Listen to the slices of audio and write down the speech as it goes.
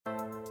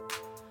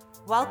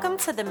Welcome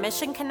to the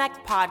Mission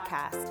Connect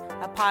podcast,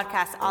 a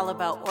podcast all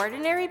about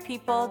ordinary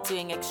people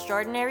doing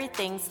extraordinary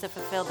things to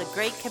fulfill the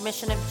Great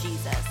Commission of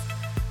Jesus.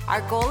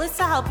 Our goal is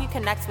to help you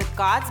connect with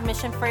God's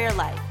mission for your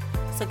life.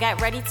 So get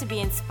ready to be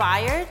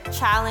inspired,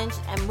 challenged,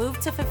 and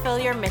moved to fulfill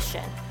your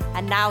mission.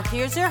 And now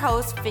here's your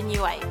host,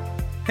 Finuite.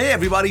 Hey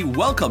everybody,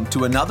 welcome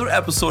to another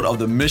episode of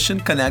the Mission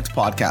Connect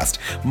podcast.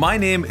 My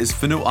name is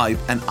Finuite,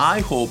 and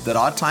I hope that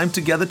our time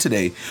together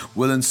today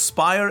will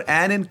inspire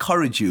and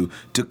encourage you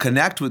to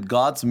connect with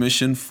God's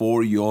mission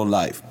for your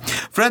life.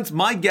 Friends,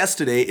 my guest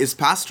today is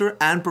Pastor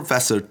and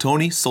Professor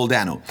Tony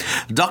Soldano.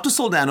 Dr.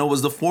 Soldano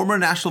was the former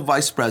National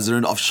Vice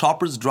President of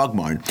Shoppers Drug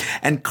Mart,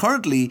 and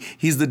currently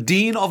he's the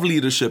Dean of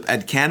Leadership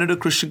at Canada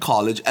Christian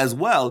College, as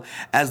well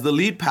as the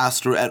lead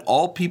pastor at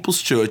All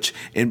People's Church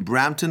in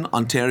Brampton,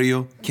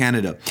 Ontario,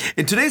 Canada.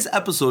 In today's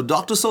episode,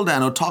 Dr.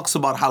 Soldano talks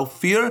about how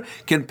fear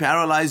can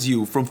paralyze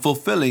you from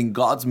fulfilling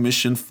God's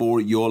mission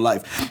for your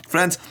life.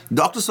 Friends,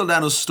 Dr.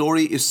 Soldano's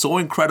story is so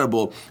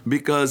incredible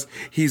because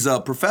he's a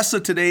professor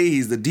today,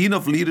 he's the Dean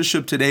of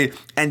Leadership today,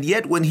 and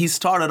yet when he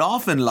started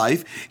off in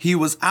life, he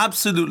was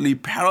absolutely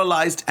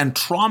paralyzed and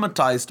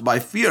traumatized by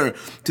fear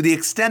to the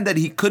extent that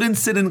he couldn't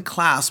sit in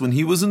class when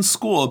he was in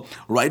school,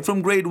 right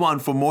from grade 1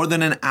 for more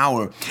than an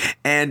hour,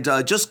 and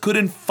just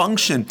couldn't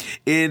function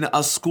in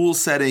a school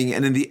setting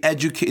and in the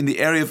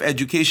area of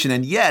education.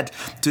 And yet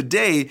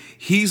today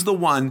he's the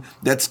one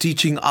that's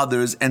teaching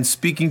others and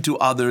speaking to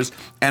others,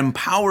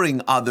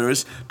 empowering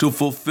others to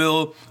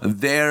fulfill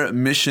their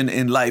mission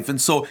in life. And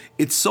so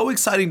it's so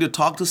exciting to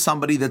talk to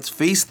somebody that's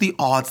faced the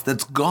odds,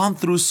 that's gone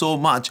through so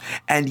much,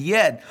 and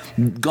yet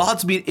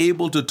God's been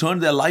able to turn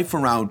their life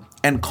around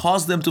and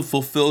cause them to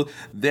fulfill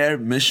their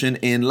mission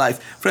in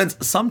life. Friends,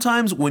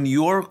 sometimes when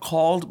you're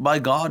called by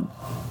God,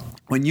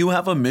 when you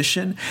have a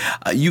mission,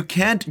 you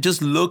can't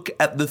just look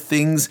at the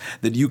things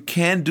that you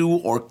can do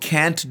or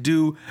can't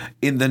do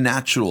in the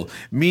natural.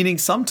 Meaning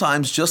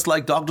sometimes, just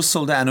like Dr.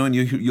 Soldano, and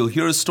you'll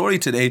hear a story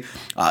today,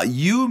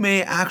 you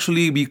may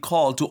actually be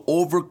called to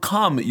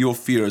overcome your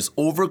fears,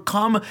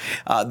 overcome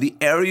the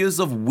areas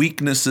of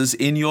weaknesses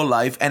in your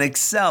life and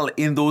excel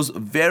in those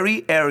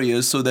very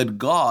areas so that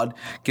God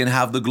can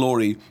have the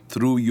glory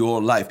through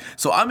your life.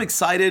 So I'm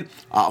excited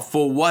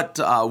for what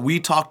we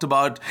talked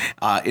about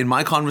in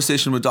my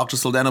conversation with Dr.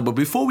 Soldano. But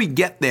before we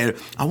get there,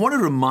 I want to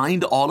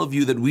remind all of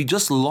you that we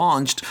just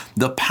launched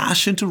the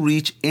Passion to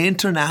Reach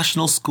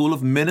International School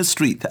of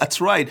Ministry.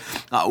 That's right.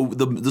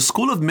 The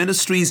School of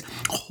Ministry's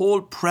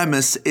whole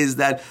premise is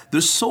that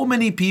there's so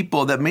many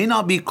people that may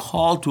not be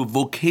called to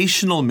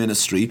vocational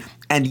ministry,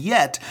 and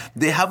yet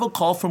they have a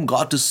call from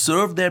God to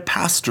serve their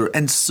pastor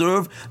and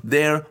serve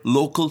their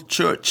local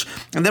church.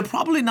 And they're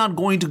probably not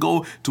going to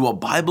go to a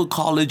Bible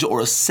college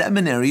or a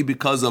seminary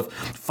because of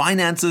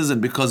finances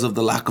and because of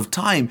the lack of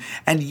time.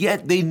 And yet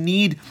they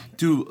need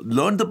to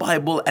learn the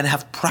Bible and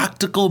have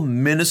practical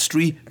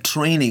ministry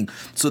training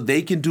so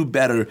they can do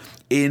better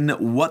in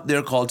what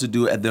they're called to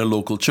do at their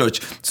local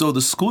church. So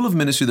the School of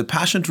Ministry, the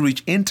Passion to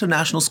Reach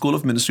International School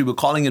of Ministry, we're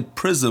calling it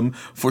PRISM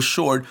for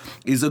short,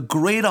 is a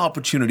great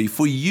opportunity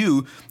for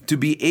you to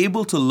be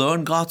able to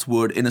learn God's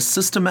Word in a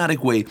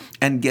systematic way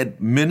and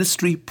get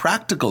ministry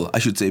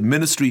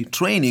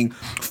training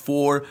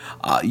for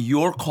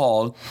your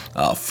call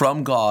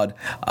from God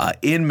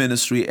in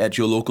ministry at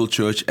your local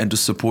church and to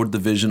support the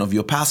vision of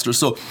your pastor.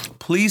 So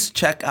please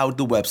check out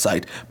the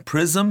website,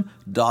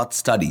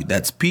 prism.study.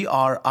 That's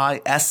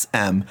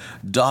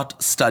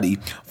PRISM.study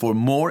for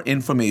more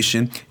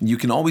information. You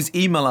can always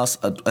email us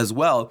as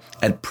well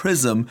at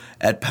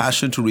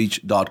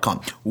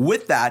prism@passiontoreach.com.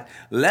 With that,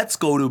 let's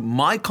go to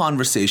my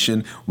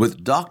conversation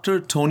with Dr.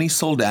 Tony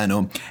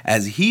Soldano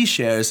as he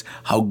shares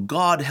how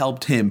God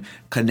helped him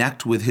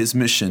connect with his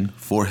mission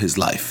for his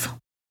life.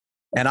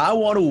 And I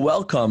want to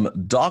welcome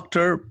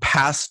Dr.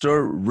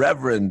 Pastor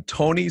Reverend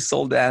Tony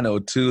Soldano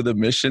to the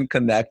Mission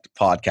Connect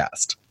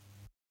podcast.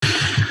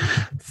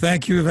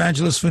 Thank you,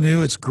 Evangelist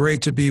Fanu. It's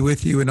great to be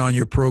with you and on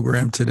your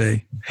program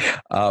today.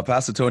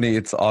 Pastor Tony,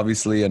 it's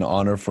obviously an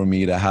honor for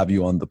me to have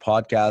you on the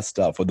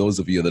podcast. For those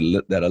of you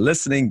that are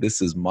listening,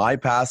 this is my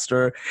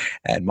pastor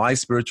and my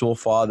spiritual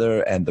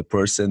father and the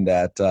person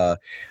that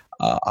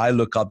I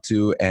look up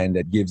to and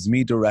that gives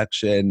me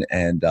direction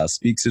and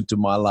speaks into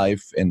my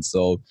life. And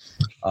so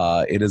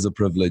it is a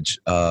privilege,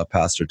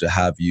 Pastor, to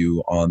have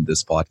you on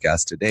this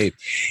podcast today.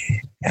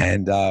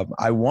 And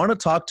I want to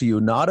talk to you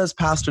not as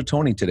Pastor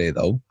Tony today,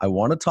 though. I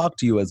want to talk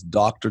to you as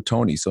Dr.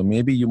 Tony. So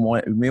maybe you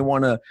may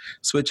want to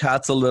switch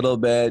hats a little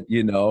bit,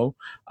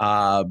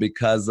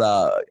 because,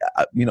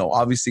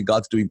 obviously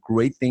God's doing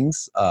great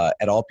things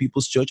at All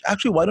People's Church.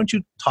 Actually, why don't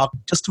you talk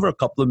just for a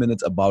couple of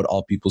minutes about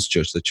All People's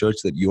Church, the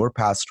church that you're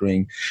pastoring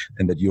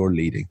and that you're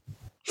leading?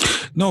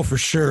 No, for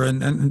sure.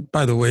 And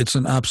by the way, it's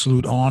an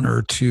absolute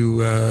honor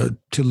to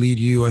lead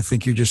you. I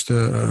think you're just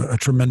a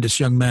tremendous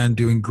young man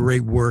doing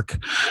great work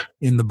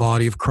in the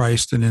body of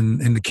Christ and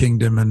in the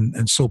kingdom,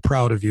 and so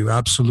proud of you.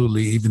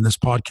 Absolutely. Even this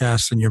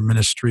podcast and your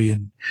ministry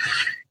and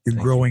your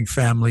growing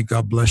family.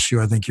 God bless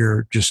you. I think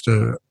you're just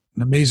a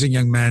an amazing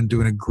young man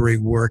doing a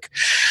great work.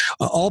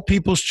 All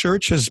People's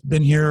Church has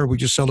been here. We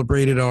just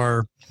celebrated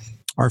our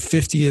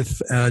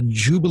 50th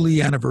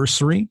Jubilee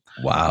anniversary.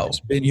 Wow. It's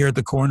been here at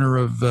the corner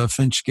of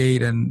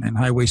Finchgate and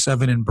Highway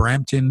 7 in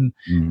Brampton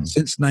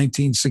since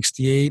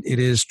 1968. It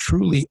is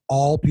truly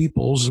all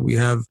peoples. We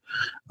have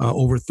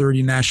over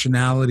 30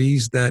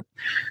 nationalities that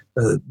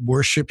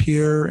worship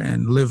here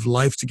and live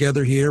life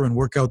together here and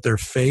work out their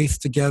faith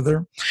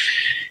together.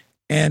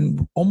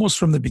 And almost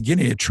from the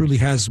beginning, it truly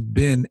has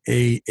been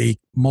a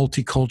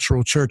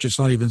multicultural church. It's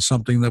not even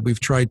something that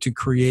we've tried to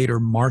create or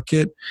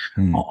market.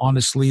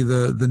 Honestly,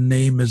 the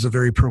name is a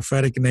very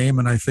prophetic name,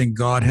 and I think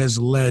God has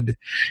led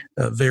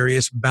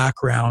various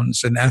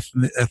backgrounds and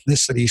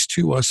ethnicities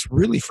to us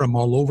really from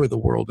all over the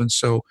world. And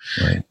so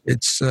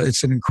it's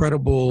an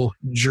incredible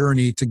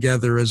journey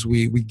together as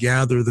we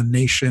gather the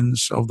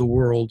nations of the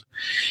world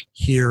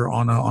here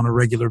on a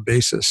regular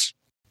basis.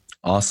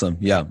 Awesome.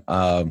 Yeah.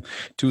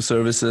 2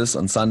 services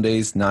on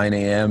Sundays, 9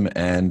 a.m.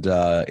 and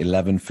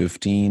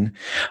 11:15.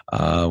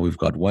 We've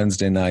got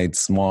Wednesday nights,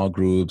 small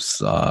groups.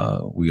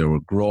 We are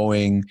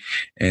growing.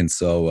 And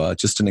so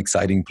just an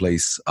exciting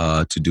place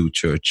to do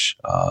church.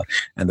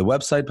 And the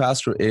website,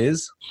 Pastor,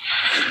 is?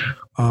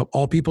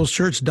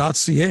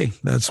 allpeopleschurch.ca.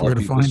 That's where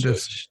to find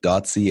us.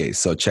 .ca.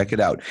 So check it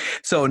out.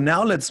 So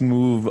now let's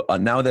move.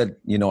 Now that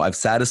I've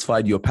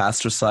satisfied your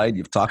pastor side,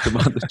 you've talked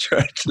about the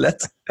church.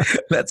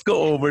 Let's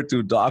go over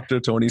to Dr.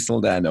 Tony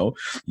Soldano.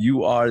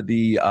 You are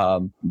the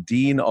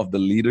Dean of the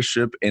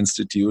Leadership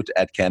Institute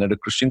at Canada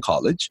Christian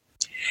College,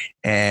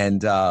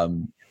 and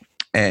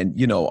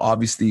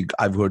obviously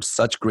I've heard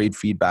such great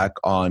feedback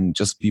on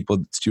just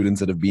students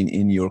that have been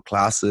in your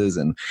classes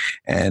and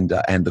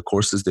the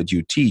courses that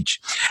you teach.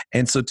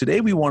 And so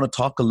today we want to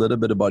talk a little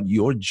bit about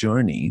your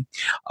journey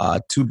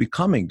to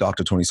becoming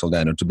Dr. Tony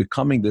Soldano, to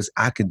becoming this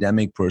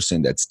academic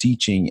person that's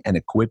teaching and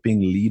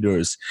equipping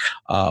leaders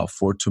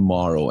for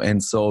tomorrow.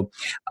 And so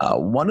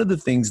one of the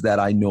things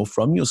that I know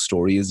from your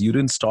story is you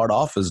didn't start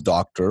off as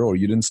doctor, or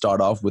you didn't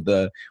start off with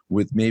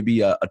maybe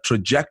a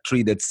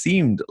trajectory that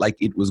seemed like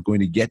it was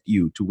going to get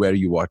you to where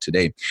you are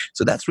today.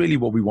 So that's really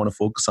what we want to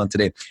focus on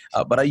today.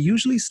 But I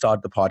usually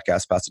start the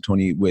podcast, Pastor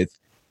Tony, with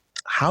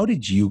how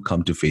did you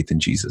come to faith in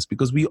Jesus?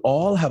 Because we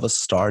all have a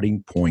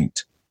starting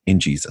point in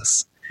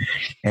Jesus.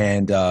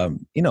 And,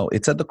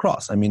 it's at the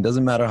cross. I mean, it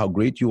doesn't matter how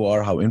great you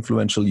are, how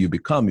influential you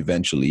become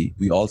eventually,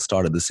 we all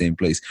start at the same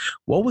place.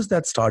 What was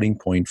that starting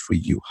point for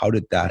you? How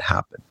did that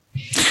happen?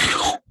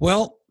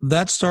 Well,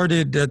 that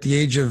started at the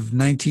age of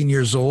 19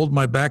 years old.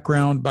 My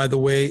background, by the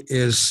way,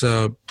 is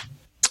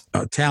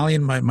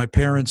Italian. My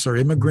parents are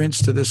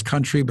immigrants to this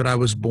country, but I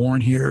was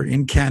born here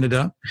in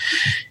Canada.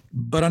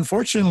 But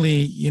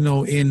unfortunately,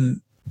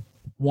 in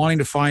wanting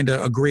to find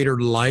a greater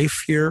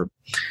life here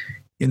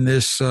in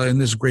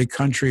this great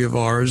country of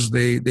ours,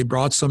 they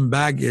brought some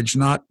baggage,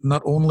 not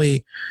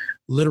only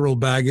literal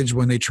baggage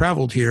when they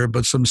traveled here,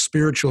 but some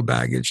spiritual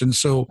baggage. And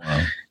so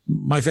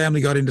my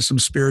family got into some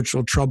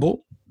spiritual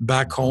trouble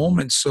back home.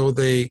 And so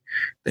they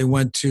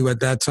went to,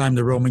 at that time,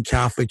 the Roman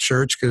Catholic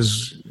Church,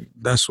 because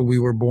that's what we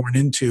were born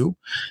into.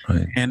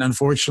 Right. And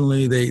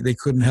unfortunately, they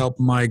couldn't help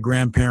my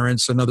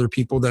grandparents and other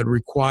people that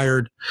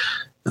required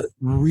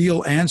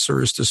real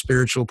answers to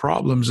spiritual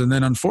problems. And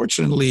then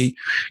unfortunately,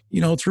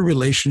 through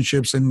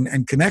relationships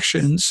and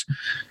connections,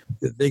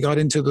 they got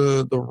into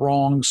the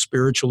wrong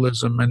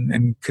spiritualism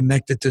and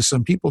connected to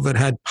some people that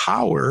had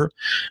power,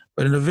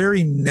 but in a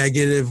very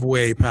negative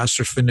way,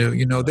 Pastor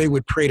Fanu. They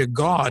would pray to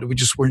God. We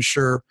just weren't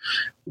sure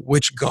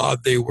which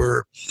God they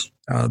were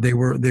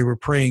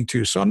praying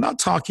to. So I'm not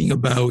talking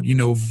about,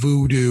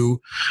 voodoo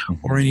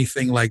or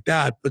anything like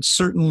that, but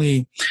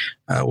certainly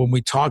when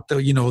we talked,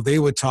 they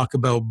would talk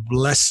about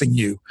blessing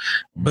you.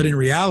 But in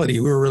reality,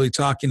 we were really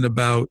talking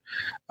about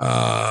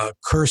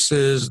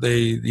curses.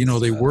 They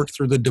worked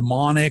through the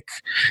demonic,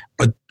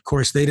 but of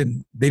course they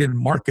didn't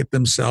market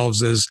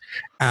themselves as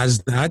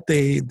that.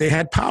 They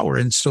had power,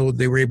 and so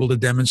they were able to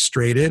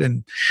demonstrate it.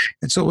 And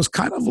so it was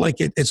kind of like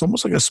it's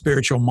almost like a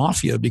spiritual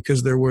mafia,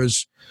 because there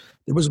was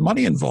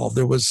money involved.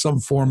 There was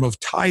some form of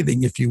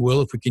tithing, if you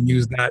will, if we can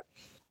use that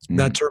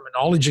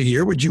terminology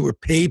here, would you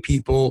would pay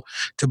people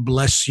to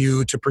bless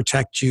you, to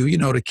protect you,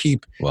 to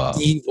keep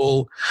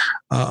evil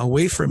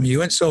away from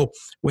you. And so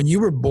when you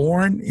were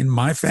born in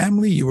my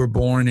family, you were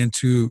born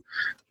into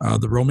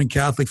the Roman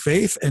Catholic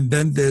faith, and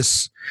then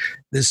this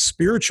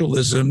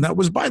spiritualism that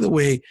was, by the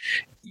way,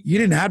 you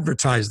didn't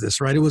advertise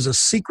this, right? It was a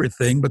secret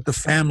thing, but the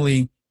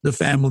family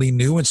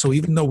knew. And so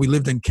even though we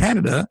lived in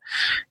Canada,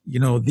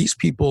 these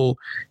people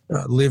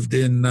lived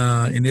in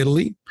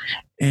Italy,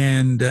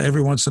 and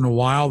every once in a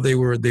while they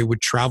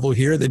would travel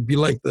here. They'd be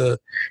like the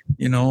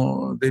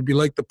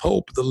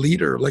Pope, the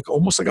leader, like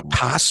almost like a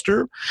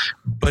pastor,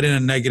 but in a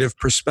negative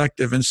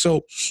perspective. And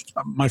so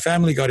my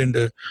family got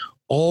into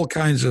all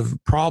kinds of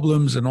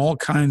problems and all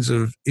kinds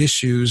of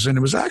issues. And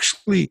it was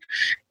actually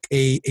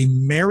a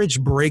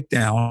marriage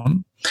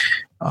breakdown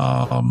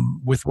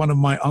with one of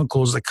my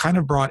uncles that kind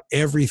of brought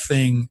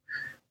everything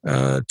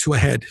to a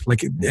head.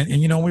 Like,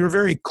 and we were a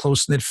very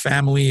close-knit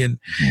family. And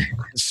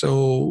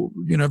so,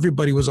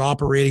 everybody was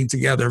operating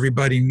together.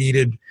 Everybody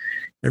needed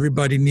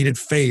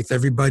faith.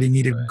 Everybody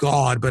needed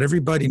God, but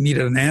everybody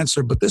needed an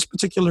answer. But this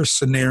particular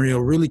scenario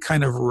really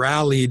kind of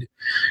rallied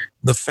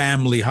the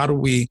family. How do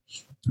we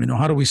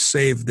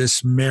save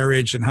this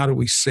marriage, and how do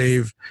we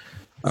save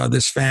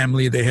this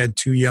family? They had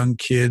 2 young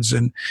kids,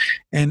 and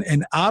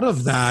out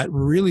of that,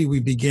 really, we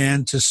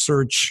began to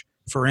search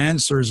for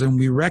answers, and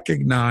we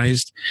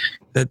recognized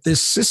that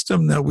this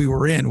system that we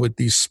were in with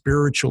these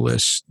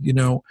spiritualists,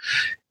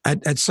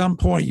 at some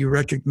point you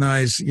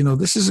recognize,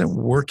 this isn't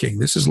working.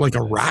 This is like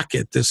a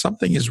racket.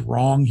 Something is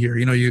wrong here.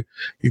 You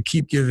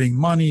keep giving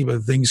money,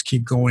 but things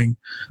keep going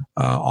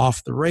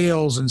off the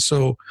rails. And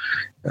so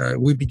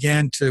we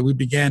began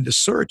to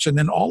search. And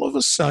then all of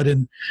a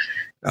sudden,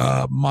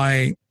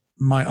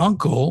 my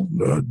uncle,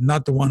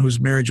 not the one whose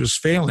marriage was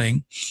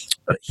failing,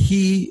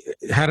 he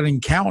had an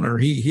encounter.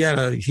 He had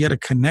a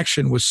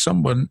connection with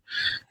someone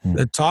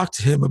that talked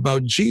to him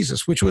about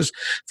Jesus, which was,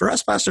 for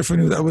us, Pastor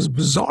Fanu, that was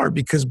bizarre,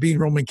 because being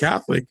Roman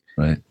Catholic,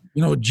 right,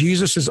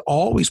 Jesus is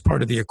always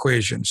part of the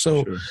equation.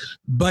 So, sure.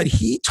 But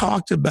he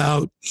talked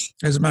about,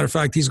 as a matter of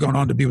fact, he's gone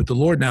on to be with the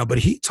Lord now, but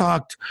he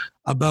talked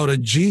about a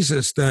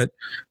Jesus that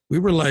we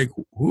were like,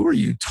 who are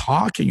you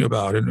talking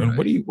about? And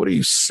right. What are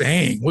you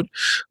saying?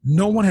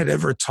 No one had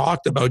ever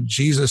talked about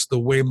Jesus the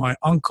way my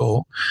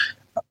uncle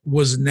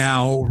was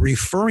now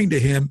referring to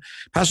him,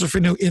 Pastor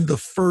Fanu, in the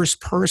first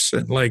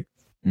person, like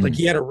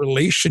he had a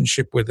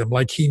relationship with him,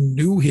 like he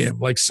knew him,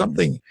 like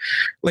something,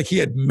 like he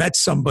had met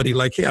somebody,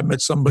 like, hey, I met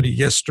somebody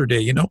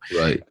yesterday,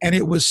 Right. And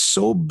it was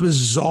so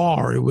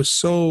bizarre. It was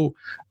so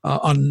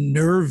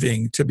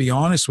unnerving, to be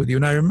honest with you.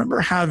 And I remember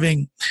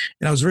having,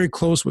 and I was very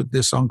close with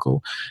this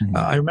uncle.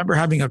 I remember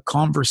having a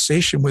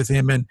conversation with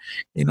him, and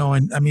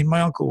I mean,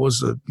 my uncle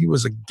was a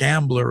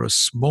gambler, a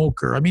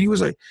smoker. I mean,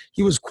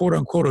 he was quote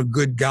unquote a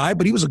good guy,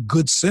 but he was a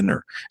good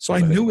sinner. So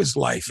I knew his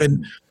life,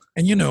 and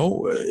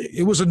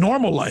it was a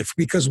normal life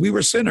because we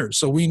were sinners.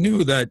 So we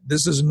knew that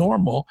this is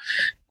normal.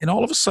 And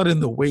all of a sudden,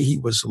 the way he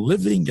was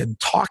living and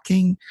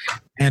talking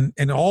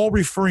and all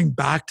referring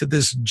back to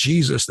this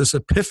Jesus, this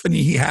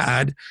epiphany he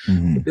had,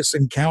 this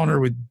encounter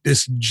with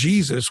this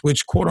Jesus,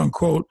 which, quote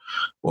unquote,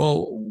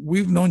 well,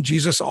 we've known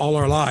Jesus all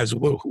our lives.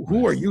 Well,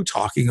 who are you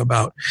talking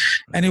about?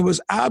 And it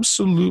was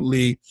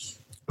absolutely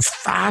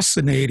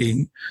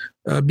fascinating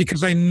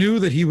because I knew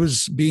that he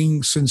was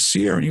being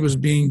sincere and he was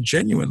being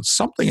genuine.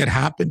 Something had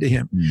happened to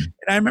him. And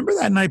I remember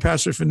that night,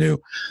 Pastor Fanu,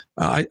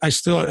 I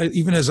still,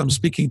 even as I'm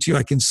speaking to you,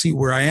 I can see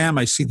where I am.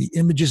 I see the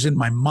images in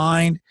my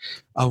mind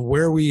of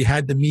where we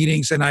had the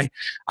meetings. And I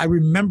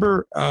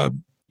remember,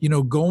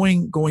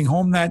 going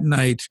home that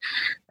night,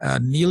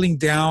 kneeling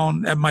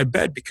down at my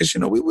bed, because,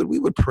 we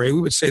would pray.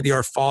 We would say the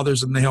Our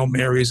Fathers and the Hail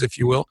Marys, if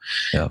you will.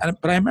 Yeah.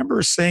 But I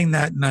remember saying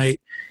that night,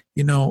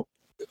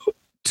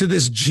 to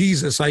this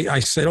Jesus, I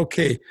said,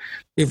 okay,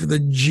 if the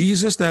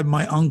Jesus that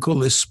my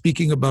uncle is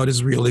speaking about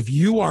is real, if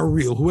you are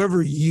real,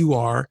 whoever you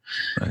are,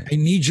 right, I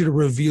need you to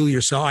reveal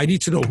yourself. I need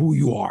to know who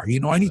you are.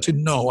 I need to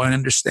know and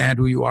understand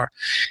who you are.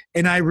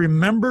 And I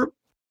remember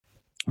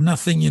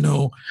nothing,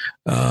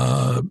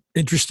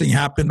 interesting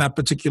happened that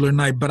particular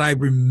night, but I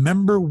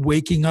remember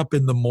waking up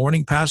in the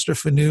morning, Pastor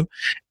Fanu,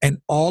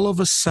 and all of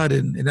a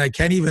sudden, and I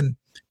can't even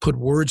put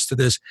words to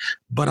this,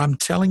 but I'm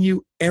telling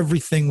you,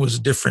 everything was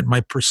different. My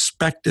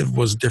perspective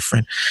was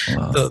different.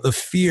 Wow. The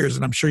fears,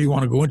 and I'm sure you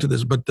want to go into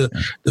this, but the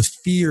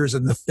fears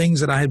and the things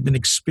that I had been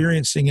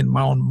experiencing in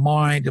my own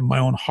mind, in my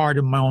own heart,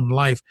 in my own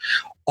life,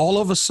 all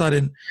of a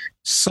sudden,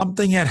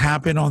 something had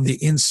happened on the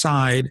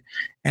inside,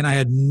 and I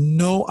had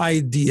no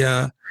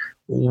idea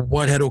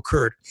what had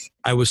occurred.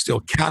 I was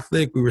still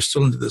Catholic. We were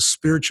still into the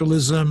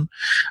spiritualism.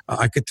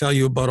 I could tell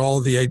you about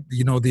all the,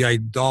 the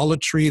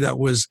idolatry that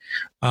was,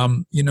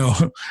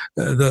 the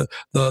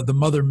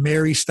Mother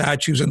Mary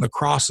statues and the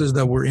crosses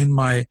that were in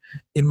my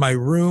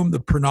room, the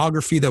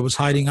pornography that was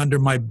hiding under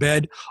my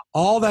bed.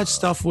 All that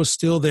stuff was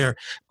still there,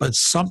 but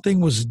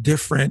something was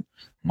different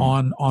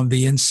on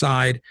the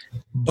inside.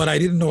 But I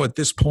didn't know at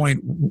this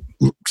point.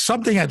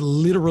 Something had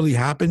literally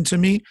happened to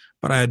me,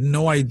 but I had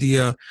no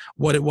idea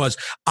what it was.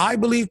 I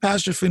believe,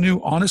 Pastor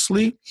Fanu,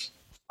 honestly,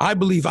 I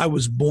believe I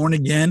was born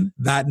again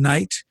that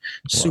night,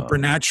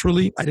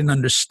 supernaturally. I didn't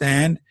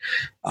understand.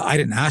 I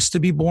didn't ask to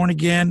be born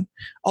again.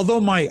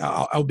 Although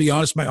I'll be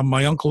honest,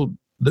 my uncle,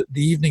 the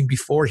evening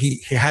before,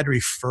 he had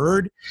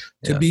referred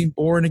to being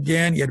born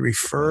again. He had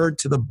referred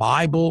to the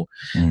Bible,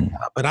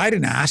 but I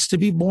didn't ask to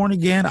be born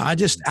again. I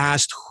just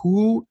asked,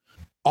 who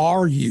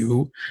are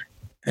you?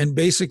 And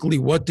basically,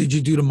 what did you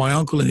do to my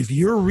uncle? And if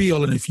you're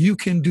real, and if you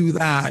can do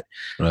that,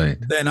 right,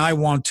 then I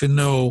want to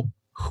know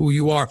who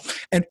you are.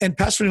 And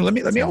Pastor, let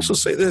me also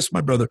say this, my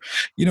brother.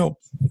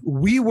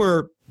 We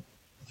were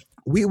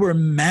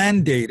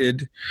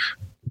mandated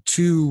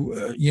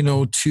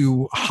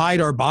to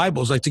hide our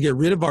Bibles, like to get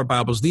rid of our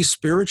Bibles. These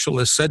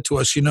spiritualists said to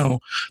us, the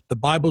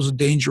Bible's a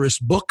dangerous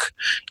book.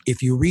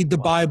 If you read the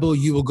Bible,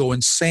 you will go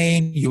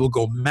insane. You will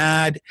go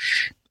mad.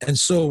 And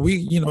so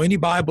we, any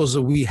Bibles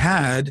that we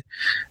had,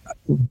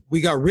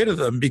 we got rid of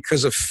them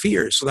because of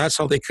fear. So that's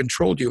how they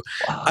controlled you.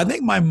 Wow. I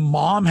think my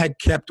mom had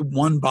kept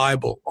one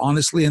Bible,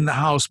 honestly, in the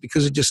house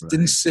because it just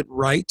didn't sit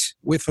right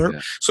with her.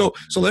 Yeah. So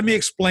let me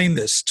explain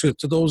this to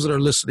those that are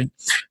listening.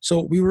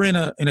 So we were in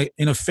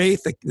a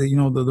faith,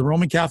 the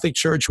Roman Catholic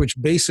Church,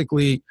 which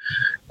basically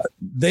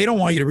they don't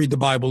want you to read the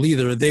Bible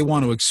either. They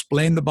want to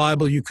explain the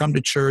Bible. You come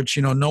to church,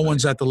 no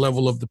one's at the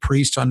level of the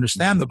priest to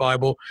understand the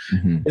Bible.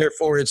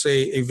 Therefore, it's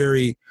a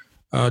very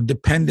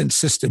dependent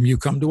system. You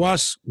come to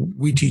us,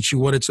 we teach you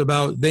what it's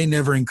about. They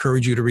never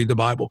encourage you to read the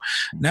Bible.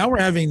 Now we're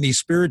having these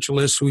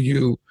spiritualists who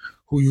you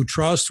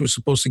trust, who are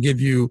supposed to give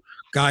you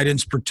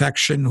guidance,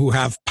 protection, who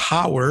have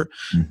power,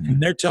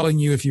 and they're telling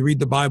you if you read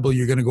the Bible,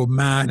 you're going to go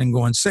mad and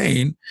go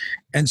insane.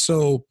 And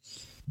so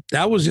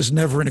that was just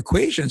never an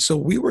equation. So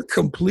we were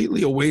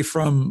completely away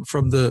from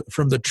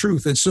the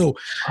truth. And so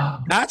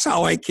that's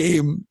how I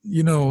came,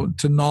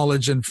 to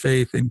knowledge and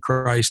faith in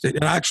Christ.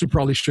 It actually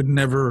probably should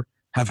never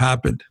have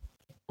happened.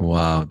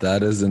 Wow,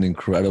 that is an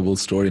incredible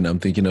story. And I'm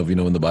thinking of,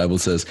 when the Bible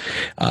says,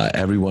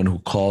 everyone who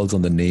calls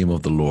on the name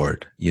of the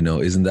Lord,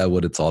 isn't that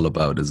what it's all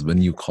about? Is when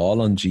you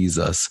call on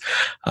Jesus,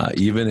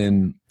 even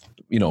in,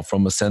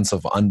 from a sense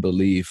of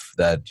unbelief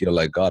that you're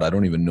like, God, I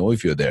don't even know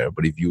if you're there,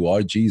 but if you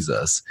are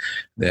Jesus,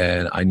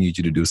 then I need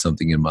you to do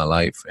something in my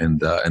life.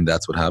 And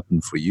that's what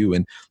happened for you.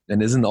 And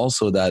isn't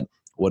also that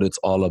what it's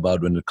all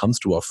about when it comes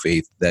to our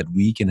faith, that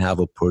we can have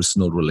a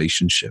personal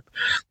relationship,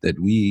 that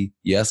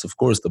yes, of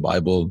course, the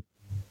Bible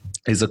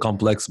is a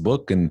complex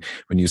book. And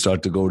when you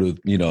start to go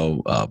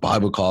to,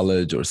 Bible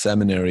college or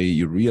seminary,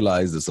 you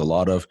realize there's a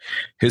lot of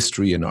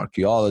history and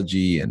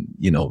archaeology and,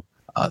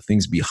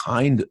 things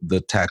behind the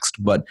text.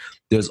 But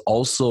there's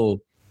also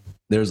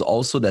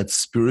that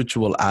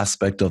spiritual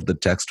aspect of the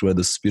text where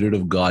the Spirit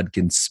of God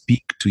can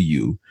speak to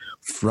you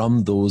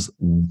from those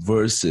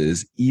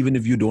verses, even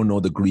if you don't know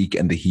the Greek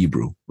and the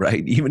Hebrew,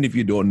 right? Even if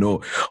you don't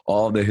know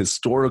all the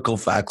historical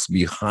facts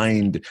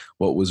behind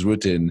what was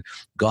written,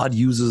 God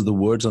uses the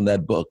words on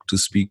that book to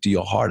speak to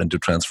your heart and to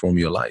transform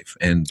your life.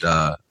 And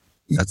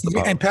that's the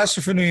power. And Pastor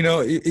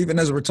Fanu, even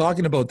as we're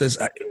talking about this,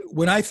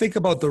 when I think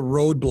about the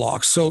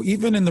roadblocks, so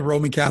even in the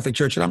Roman Catholic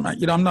Church, and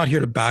I'm not here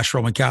to bash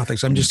Roman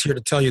Catholics. I'm just here to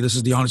tell you this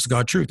is the honest to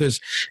God truth: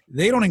 is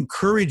they don't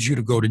encourage you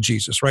to go to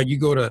Jesus, right? You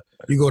go to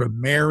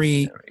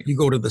Mary, you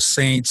go to the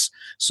saints.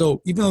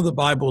 So even though the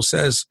Bible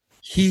says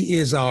He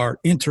is our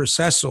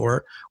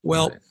intercessor,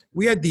 well. Right.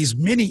 We had these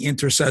mini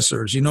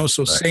intercessors, so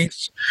right.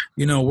 Saints,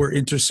 were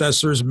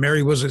intercessors.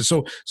 Mary was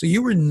so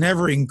you were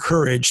never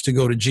encouraged to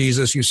go to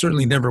Jesus. You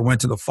certainly never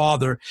went to the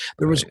Father.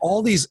 There was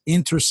all these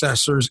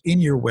intercessors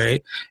in your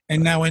way.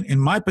 And now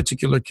in my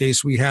particular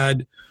case, we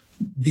had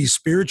these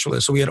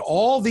spiritualists. So we had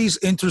all these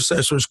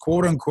intercessors,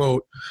 quote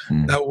unquote,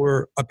 that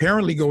were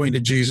apparently going to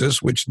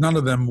Jesus, which none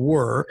of them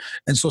were.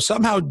 And so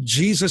somehow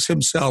Jesus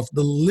himself,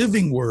 the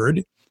living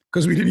word,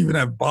 because we didn't even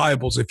have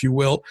Bibles, if you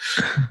will,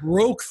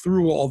 broke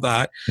through all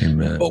that.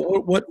 Amen. But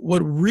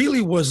what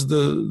really was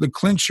the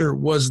clincher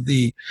was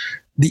the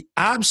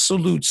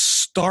absolute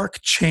stark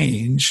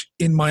change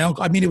in my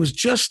uncle. I mean, it was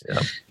just,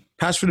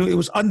 Pastor Fanu, it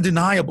was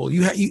undeniable.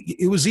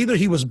 It was either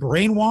he was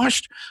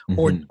brainwashed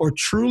or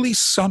truly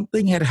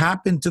something had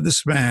happened to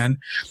this man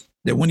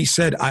that when he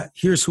said,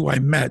 here's who I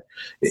met,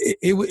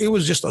 it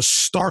was just a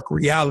stark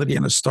reality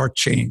and a stark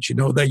change,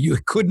 that you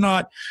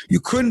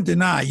couldn't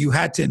deny, you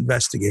had to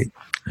investigate.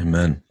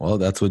 Amen. Well,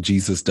 that's what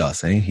Jesus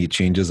does. He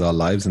changes our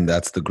lives. And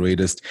that's the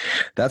greatest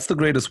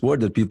word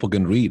that people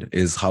can read,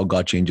 is how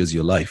God changes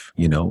your life,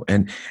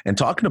 and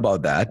talking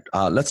about that,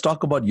 let's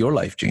talk about your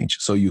life change.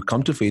 So you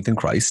come to faith in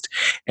Christ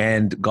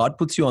and God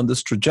puts you on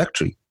this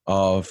trajectory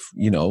of,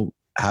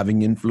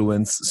 having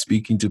influence,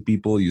 speaking to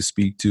people. You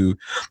speak to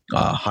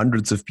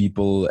hundreds of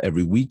people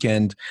every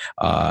weekend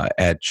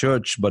at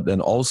church, but then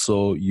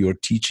also you're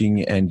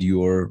teaching and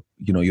you're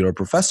a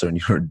professor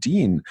and you're a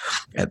dean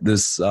at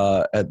this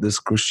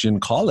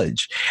Christian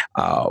college.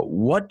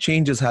 What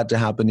changes had to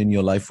happen in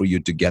your life for you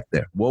to get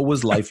there? What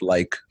was life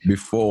like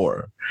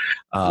before?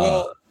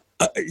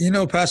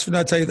 Pastor,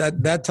 I'll tell you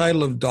that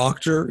title of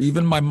doctor,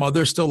 even my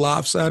mother still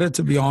laughs at it,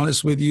 to be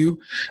honest with you,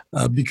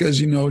 because,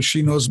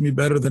 she knows me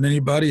better than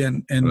anybody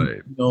and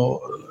right.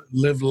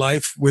 Lived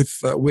life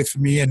with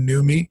me and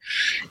knew me.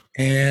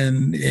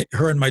 And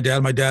her and my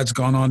dad's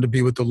gone on to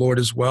be with the Lord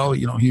as well.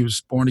 He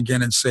was born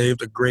again and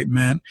saved, a great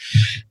man.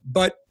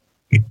 But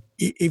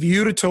if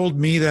you'd have told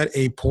me that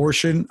a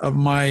portion of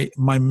my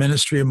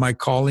ministry and my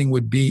calling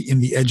would be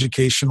in the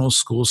educational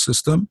school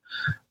system,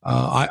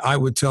 I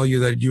would tell you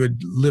that you had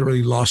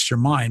literally lost your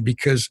mind,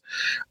 because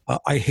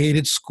I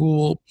hated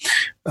school.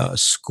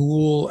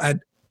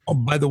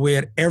 By the way,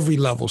 at every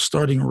level,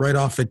 starting right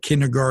off at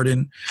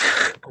kindergarten,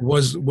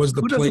 was the place.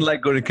 Who doesn't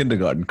like going to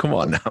kindergarten? Come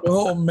on now.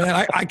 Oh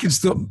man, I can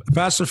still,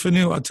 Pastor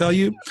Fanu, I'll tell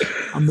you,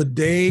 from the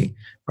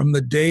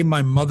day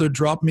my mother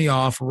dropped me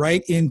off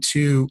right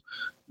into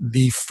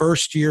the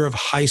first year of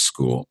high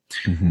school,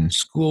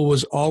 school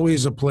was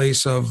always a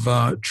place of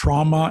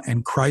trauma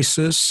and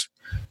crisis.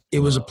 It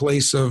was a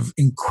place of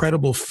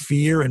incredible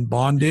fear and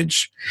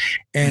bondage,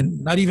 and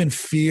not even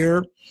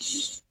fear.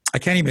 I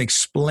can't even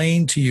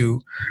explain to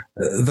you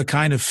the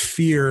kind of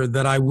fear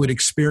that I would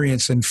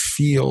experience and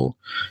feel,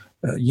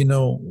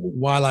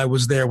 while I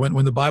was there.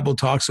 When the Bible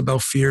talks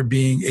about fear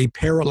being a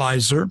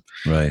paralyzer,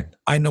 right?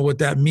 I know what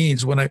that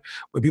means. When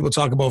people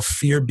talk about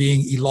fear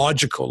being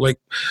illogical,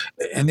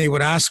 and they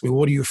would ask me,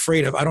 "What are you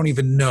afraid of?" I don't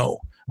even know.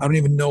 I don't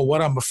even know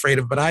what I'm afraid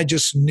of, but I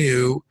just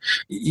knew,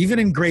 even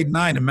in grade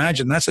 9,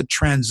 imagine that's a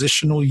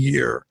transitional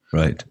year.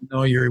 Right.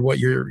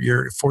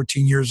 You're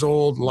 14 years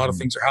old. A lot of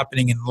things are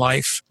happening in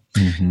life.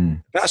 Mm-hmm.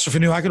 Pastor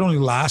Fanu, I could only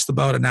last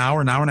about an hour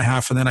and a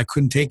half, and then I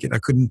couldn't take it. I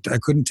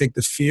couldn't take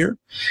the fear.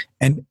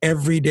 And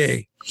every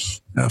day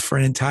for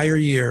an entire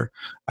year,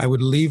 I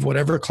would leave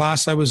whatever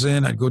class I was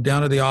in. I'd go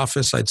down to the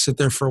office. I'd sit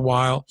there for a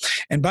while.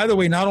 And by the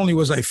way, not only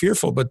was I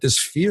fearful, but this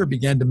fear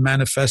began to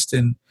manifest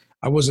in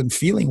I wasn't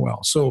feeling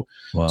well. So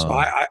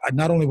I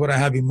not only would I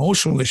have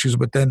emotional issues,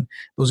 but then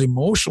those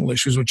emotional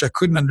issues, which I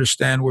couldn't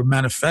understand, were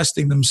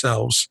manifesting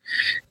themselves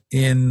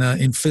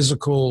in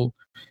physical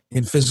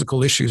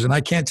issues. And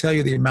I can't tell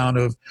you the amount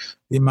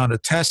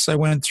of tests I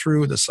went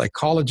through, the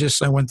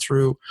psychologists I went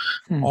through,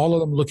 all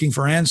of them looking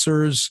for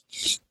answers,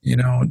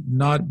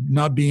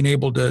 not being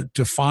able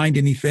to find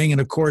anything. And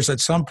of course, at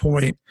some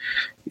point,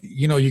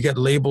 you get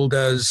labeled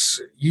as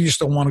you just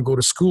don't want to go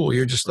to school.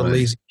 You're just a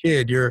lazy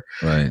kid. You're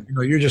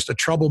just a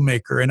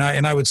troublemaker. And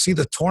I would see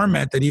the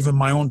torment that even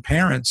my own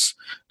parents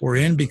were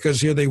in,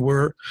 because here they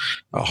were,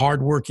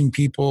 hardworking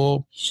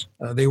people.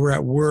 They were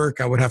at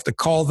work. I would have to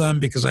call them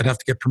because I'd have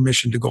to get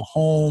permission to go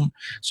home.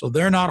 So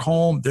they're not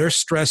home. They're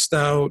stressed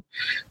out.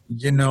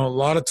 A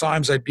lot of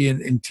times I'd be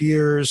in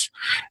tears,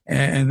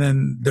 and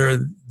then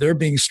they're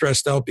being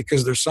stressed out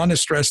because their son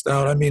is stressed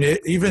out. I mean,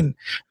 even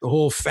the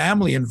whole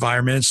family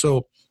environment. And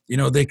so,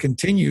 they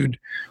continued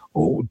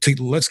to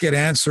let's get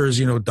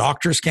answers.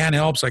 Doctors can't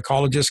help,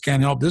 psychologists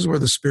can't help. This is where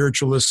the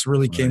spiritualists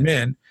really came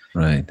in.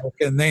 Right.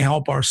 And they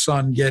help our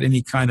son get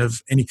any kind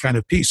of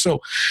peace.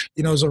 So,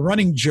 there's a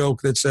running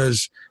joke that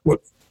says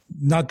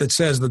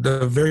that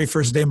the very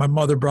first day my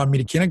mother brought me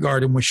to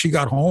kindergarten, when she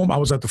got home, I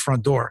was at the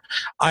front door.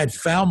 I had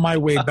found my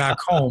way back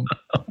home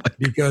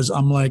because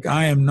I'm like,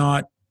 I'm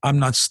not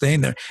staying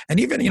there. And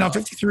even,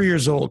 53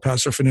 years old,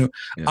 Pastor Fanu,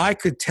 I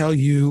could tell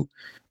you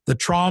the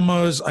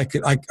traumas.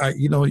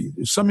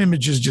 Some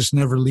images just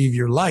never leave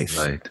your life.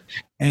 Right.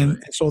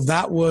 And so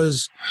that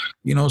was,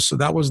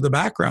 the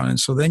background. And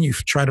so then you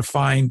try to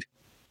find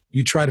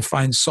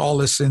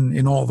solace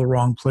in all the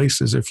wrong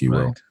places, if you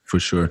will. Right, for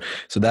sure.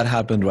 So that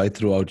happened right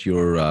throughout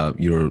your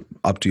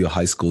up to your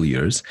high school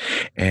years,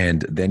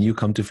 and then you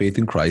come to faith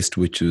in Christ,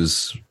 which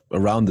is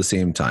around the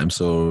same time,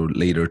 so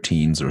later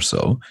teens or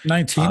so.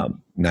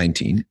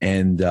 19.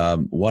 And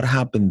what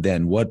happened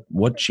then?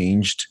 What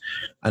changed?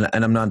 And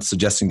I'm not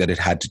suggesting that it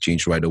had to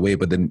change right away,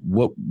 but then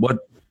what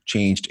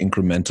changed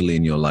incrementally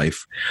in your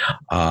life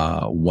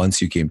once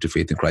you came to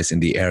faith in Christ in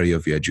the area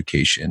of your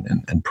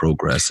education and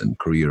progress and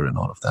career and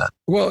all of that?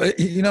 Well,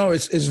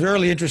 it's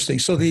very interesting.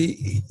 So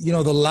the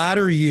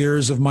latter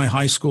years of my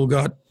high school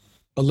got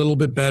a little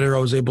bit better. I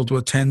was able to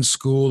attend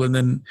school,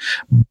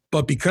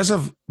 but because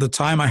of the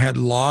time I had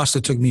lost,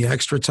 it took me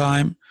extra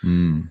time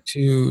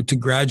to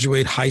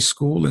graduate high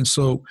school. And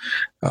so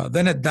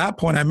then at that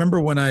point, I remember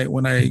when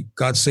I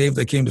got saved,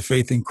 I came to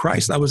faith in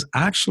Christ. I was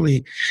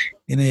actually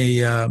in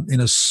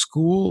a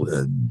school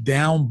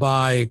down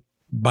by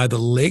the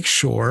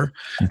lakeshore.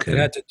 Okay. It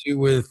had to do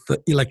with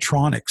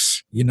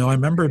electronics. I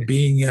remember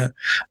being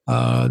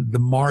the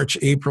March,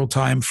 April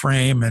time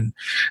frame, and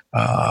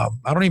I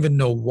don't even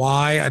know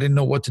why. I didn't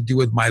know what to do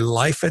with my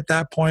life at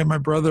that point, my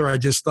brother. I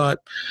just thought,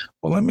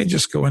 well, let me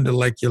just go into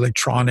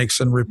electronics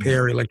and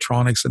repair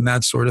electronics and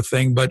that sort of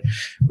thing. But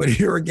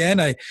here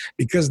again,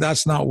 because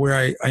that's not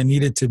where I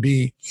needed to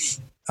be.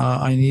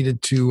 I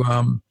needed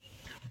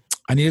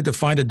to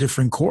find a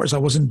different course. I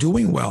wasn't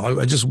doing well.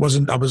 I just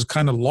wasn't. I was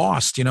kind of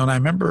lost, And I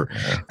remember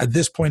at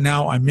this point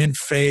now, I'm in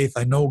faith.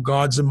 I know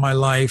God's in my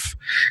life.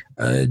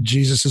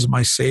 Jesus is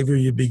my Savior.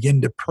 You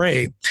begin to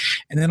pray,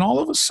 and then all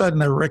of a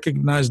sudden, I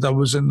recognized I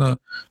was in the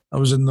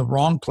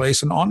wrong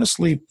place. And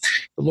honestly,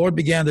 the Lord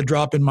began to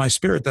drop in my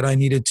spirit that I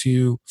needed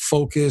to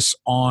focus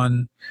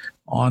on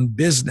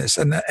business.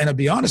 And to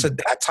be honest, at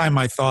that time,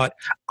 I thought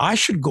I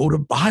should go to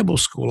Bible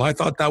school. I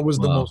thought that was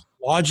the most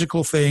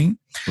logical thing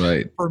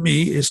for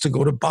me, is to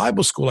go to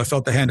Bible school. I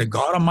felt the hand of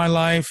God on my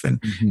life.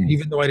 And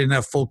even though I didn't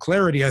have full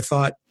clarity, I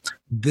thought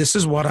this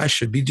is what I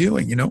should be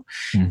doing,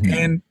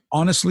 And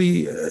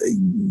honestly,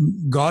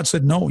 God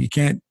said, no, you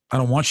can't. I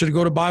don't want you to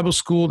go to Bible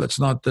school. That's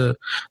not the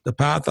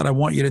path that I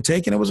want you to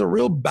take. And it was a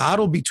real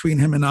battle between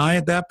him and I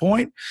at that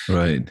point.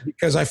 Right.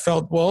 Because I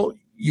felt, well,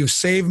 you've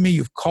saved me.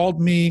 You've called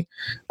me.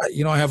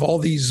 I have all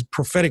these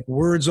prophetic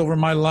words over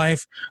my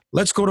life.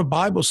 Let's go to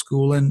Bible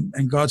school. And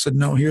God said,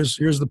 no, here's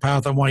the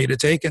path I want you to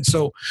take. And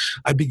so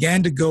I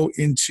began to go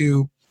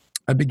into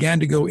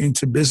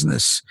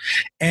business.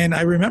 And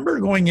I remember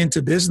going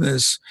into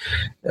business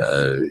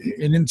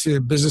and into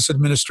business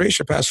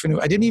administration, Pastor Fanu.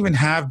 I didn't even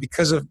have,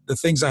 because of the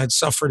things I had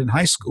suffered in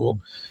high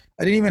school,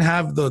 didn't even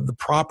have the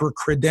proper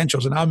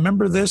credentials. And I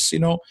remember this,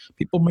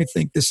 people may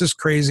think this is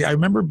crazy. I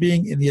remember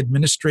being in the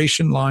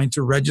administration line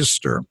to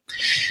register,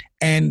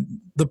 and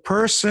the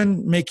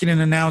person making an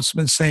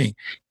announcement saying,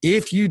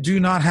 if you do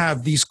not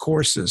have these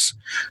courses,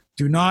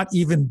 do not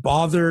even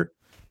bother,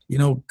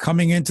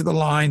 coming into the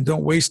line.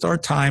 Don't waste our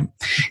time.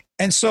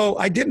 And so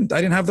I didn't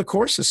have the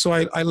courses. So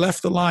I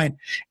left the line,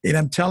 and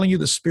I'm telling you,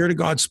 the Spirit of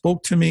God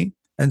spoke to me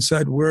and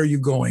said, where are you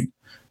going?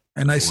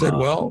 And I said,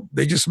 well,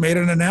 they just made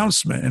an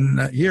announcement,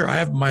 and here I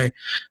have my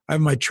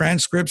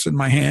transcripts in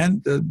my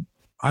hand.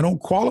 I don't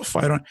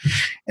qualify.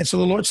 And so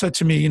the Lord said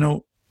to me,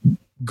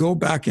 go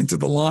back into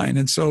the line.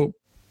 And so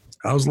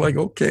I was like,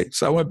 okay.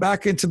 So I went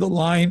back into the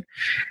line.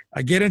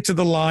 I get into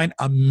the line.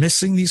 I'm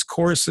missing these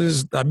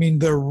courses. I mean,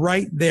 they're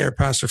right there,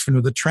 Pastor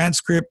Finu, the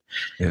transcript,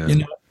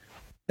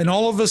 and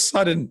all of a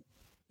sudden,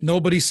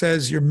 nobody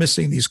says you're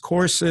missing these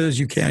courses.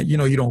 You can't, you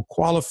don't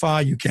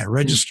qualify. You can't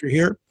register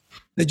here.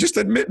 They just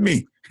admit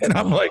me. And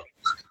I'm like,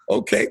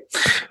 okay.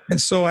 And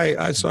so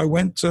I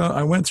went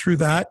through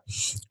that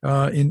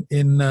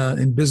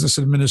in business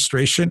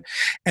administration.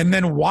 And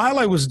then while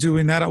I was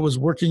doing that, I was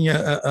working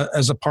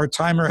as a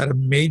part-timer at a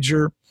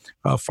major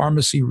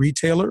pharmacy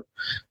retailer,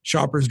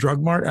 Shoppers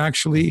Drug Mart,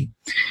 actually.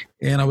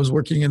 And I was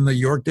working in the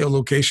Yorkdale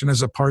location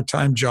as a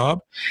part-time job.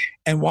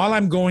 And while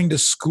I'm going to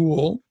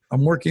school,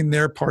 I'm working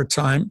there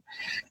part-time.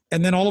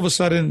 And then all of a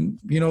sudden,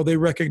 they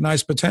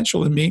recognize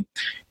potential in me,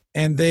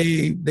 and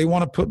they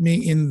want to put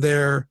me in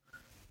their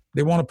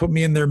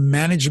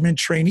management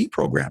trainee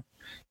program.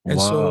 And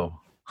so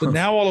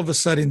now all of a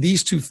sudden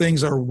these two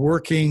things are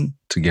working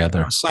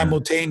together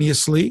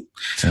simultaneously.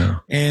 Yeah.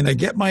 And I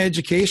get my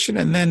education,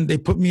 and then they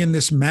put me in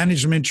this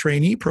management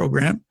trainee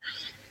program.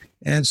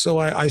 And so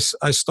I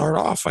start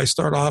off, I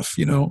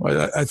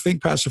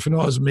think, Pastor Fino,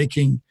 I was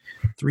making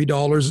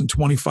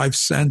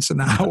 $3.25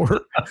 an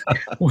hour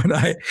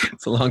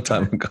it's a long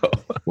time ago.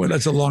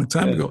 That's a long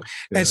time ago.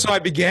 Yeah. And so I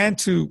began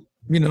to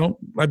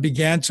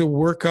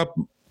work up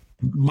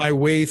my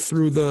way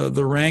through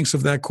the ranks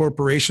of that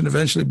corporation.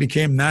 Eventually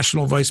became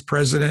national vice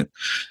president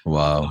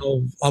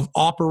of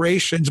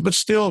operations, but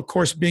still, of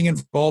course, being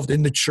involved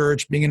in the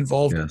church, being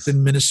involved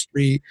in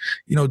ministry,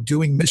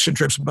 doing mission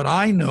trips. But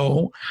I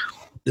know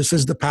this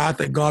is the path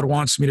that God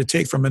wants me to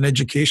take from an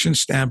education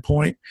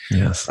standpoint.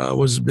 Yes.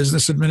 Was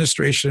business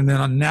administration.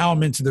 And now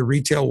I'm into the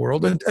retail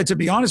world. And to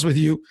be honest with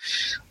you,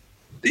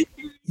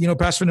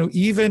 Pastor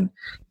Finu,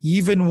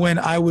 even when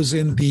I was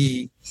in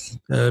the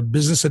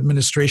business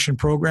administration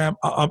program,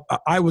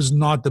 I was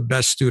not the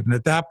best student.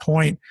 At that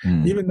point,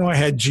 even though I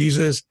had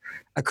Jesus,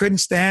 I couldn't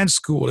stand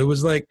school. It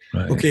was like,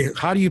 okay,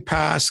 how do you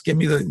pass? Give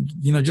me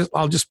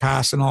I'll just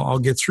pass and I'll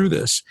get through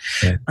this.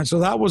 Okay. And so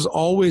that was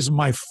always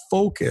my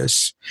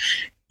focus.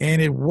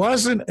 And it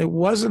wasn't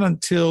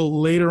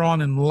until later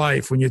on in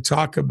life when you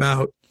talk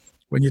about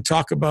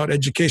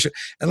education.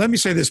 And let me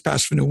say this,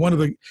 Pastor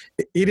Finu,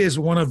 it is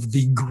one of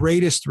the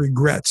greatest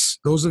regrets.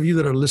 Those of you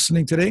that are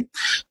listening today,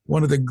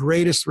 one of the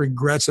greatest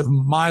regrets of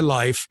my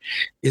life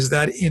is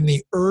that in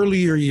the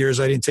earlier years,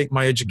 I didn't take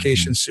my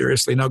education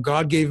seriously. Now,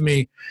 God gave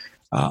me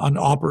an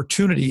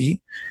opportunity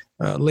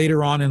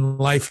later on in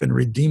life and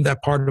redeemed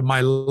that part of my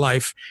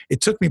life.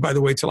 It took me, by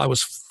the way, till I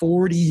was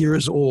 40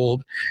 years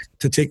old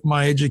to take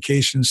my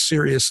education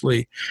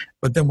seriously.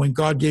 But then when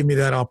God gave me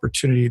that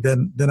opportunity,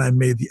 then I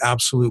made the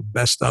absolute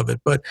best of it.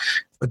 But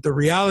the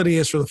reality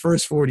is, for the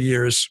first 40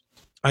 years,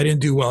 I didn't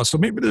do well. So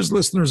maybe there's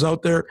listeners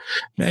out there,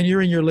 man,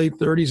 you're in your late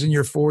 30s and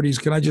your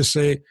 40s. Can I just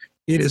say,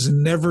 it is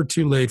never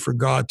too late for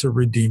God to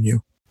redeem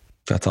you.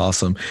 That's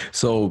awesome.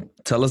 So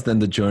tell us then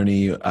the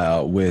journey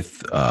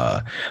with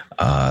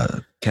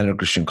Canada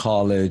Christian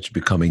College,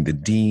 becoming the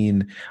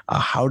dean.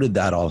 How did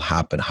that all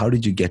happen? How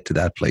did you get to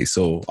that place?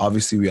 So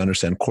obviously we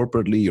understand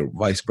corporately you're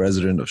vice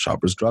president of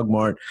Shoppers Drug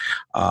Mart,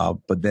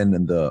 but then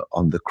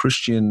on the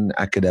Christian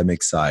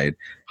academic side,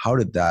 how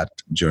did that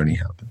journey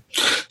happen?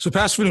 So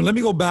Pastor Vinu, let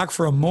me go back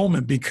for a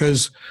moment,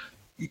 because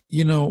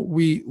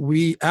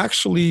we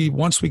actually,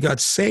 once we got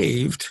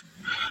saved,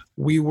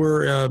 we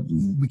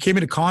came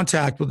into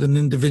contact with an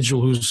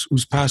individual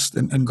who's passed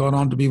and gone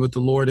on to be with the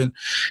Lord, and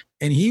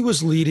he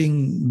was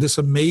leading this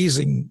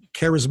amazing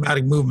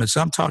charismatic movement.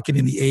 So I'm talking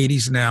in the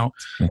 80s now.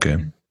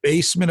 Okay.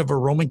 Basement of a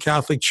Roman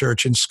Catholic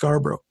church in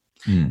Scarborough.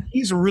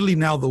 He's really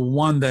now the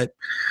one that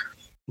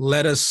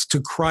led us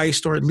to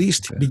Christ, or at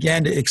least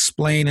began to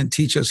explain and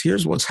teach us,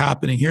 here's what's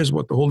happening, here's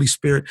what the Holy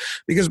Spirit,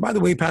 because by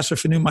the way, Pastor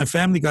Finu, my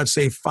family got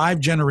saved 5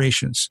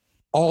 generations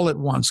all at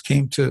once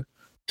came to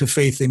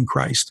faith in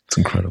Christ. It's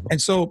incredible.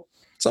 And so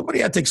somebody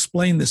had to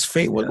explain this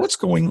faith. What's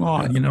going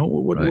on?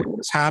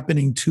 What's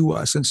happening to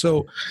us? And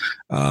so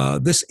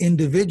this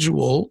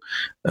individual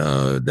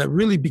that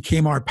really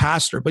became our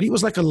pastor, but he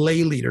was like a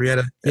lay leader. He had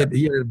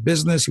a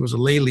business. He was a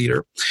lay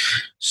leader.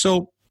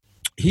 So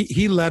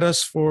he led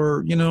us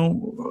for,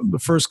 the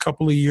first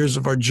couple of years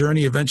of our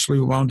journey. Eventually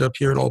we wound up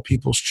here at All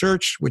People's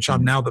Church, which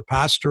I'm now the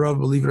pastor of,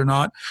 believe it or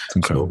not. It's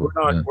incredible.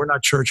 So we're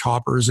not church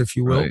hoppers, if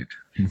you will. Right.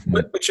 Mm-hmm.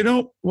 But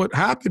what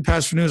happened,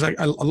 Pastor News, I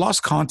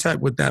lost contact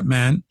with that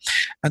man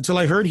until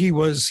I heard he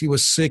was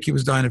sick. He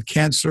was dying of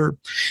cancer.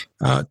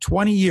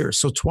 20 years.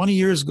 So 20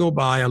 years go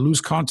by. I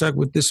lose contact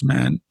with this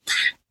man.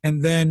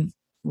 And then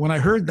when I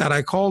heard that,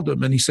 I called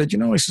him and he said,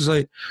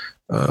 I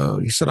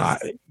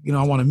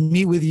want to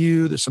meet with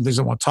you. There's some things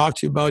I want to talk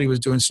to you about. He was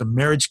doing some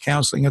marriage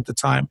counseling at the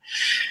time.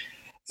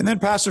 And then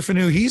Pastor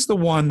Fanu, he's the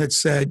one that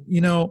said,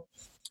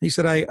 he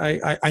said,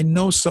 I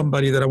know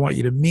somebody that I want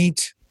you to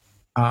meet.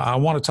 I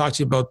want to talk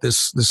to you about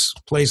this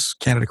place,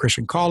 Canada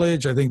Christian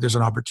College. I think there's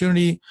an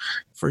opportunity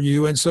for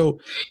you. And so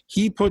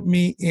he put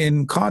me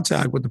in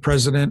contact with the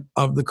president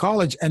of the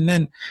college. And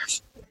then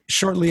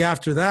shortly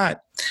after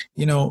that,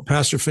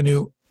 Pastor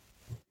Fanu,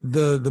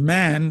 the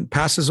man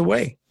passes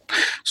away.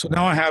 So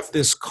now I have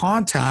this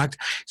contact.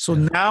 So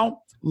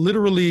now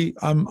literally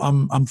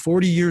I'm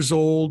 40 years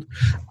old.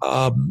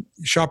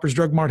 Shoppers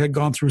Drug Mart had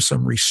gone through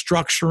some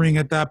restructuring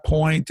at that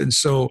point. And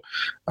so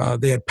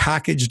they had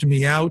packaged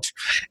me out,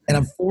 and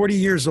I'm 40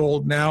 years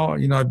old now.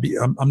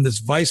 I'm this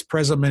vice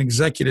president and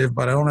executive,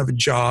 but I don't have a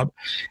job.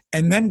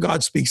 And then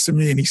God speaks to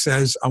me and he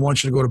says, I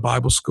want you to go to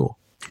Bible school.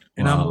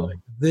 And I'm like,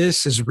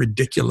 this is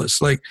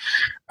ridiculous. Like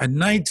at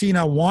 19,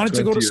 I wanted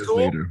to go to school.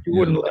 Later. You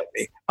wouldn't let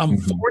me. I'm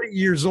 40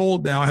 years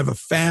old now. I have a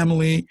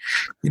family.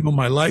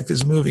 My life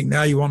is moving.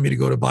 Now you want me to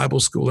go to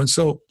Bible school. And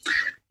so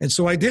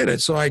I did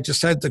it. So I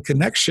just had the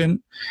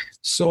connection.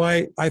 So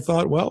I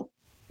thought, well,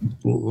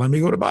 let me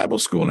go to Bible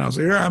school now.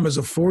 So here I am as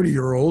a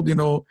 40-year-old,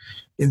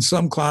 in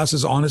some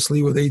classes,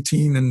 honestly, with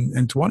 18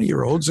 and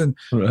 20-year-olds. And,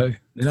 right.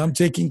 I'm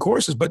taking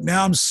courses. But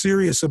now I'm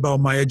serious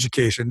about my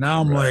education. Now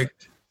I'm right.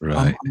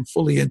 I'm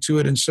fully into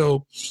it. And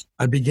so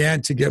I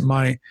began to get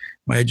my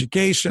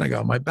education. I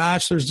got my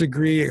bachelor's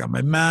degree. I got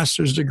my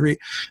master's degree.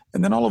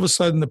 And then all of a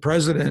sudden, the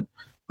president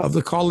of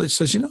the college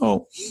says,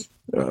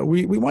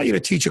 we want you to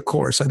teach a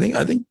course. I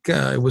think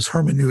it was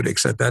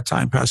hermeneutics at that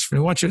time, Pastor.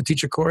 We want you to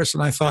teach a course.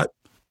 And I thought,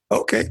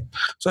 okay.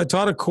 So I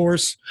taught a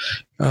course.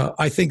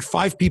 I think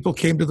 5 people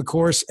came to the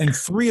course, and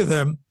 3 of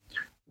them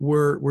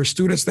were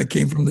students that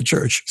came from the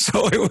church.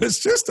 So it was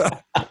just stacking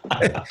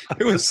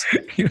it was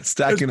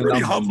pretty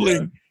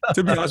humbling,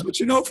 to be honest.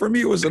 But for me,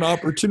 it was an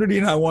opportunity,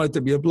 and I wanted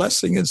to be a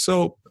blessing. And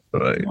so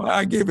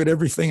I gave it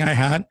everything I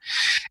had.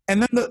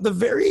 And then the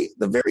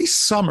very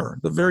summer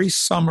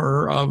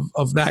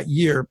of that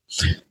year,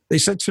 they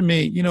said to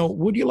me,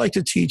 would you like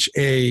to teach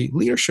a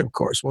leadership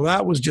course? Well,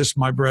 that was just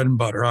my bread and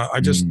butter. I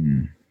just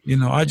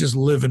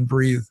live and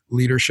breathe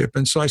leadership.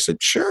 And so I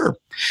said, sure.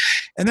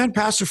 And then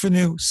Pastor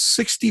Fanu,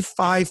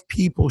 65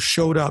 people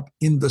showed up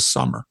in the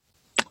summer,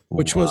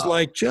 which was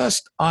like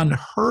just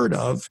unheard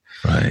of,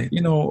 right.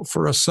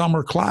 For a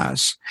summer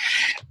class.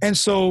 And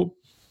so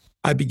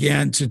I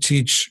began to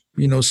teach,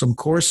 some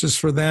courses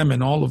for them.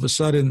 And all of a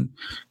sudden,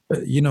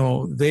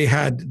 they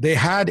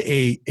had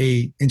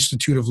a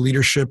Institute of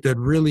Leadership that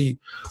really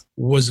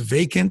was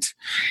vacant.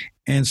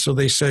 And so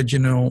they said,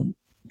 do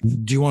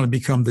you want to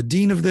become the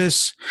dean of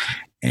this?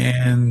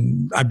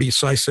 And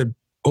so I said,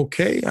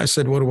 okay. I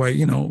said, what do I,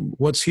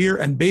 what's here?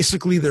 And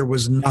basically there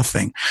was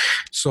nothing.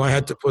 So I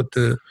had to put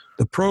the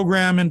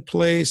program in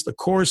place, the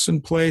course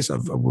in place.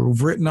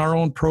 We've written our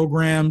own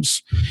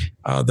programs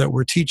that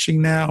we're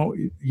teaching now,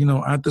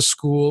 at the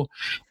school.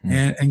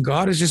 And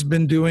God has just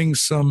been doing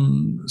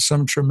some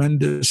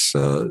tremendous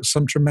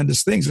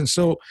things. And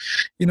so,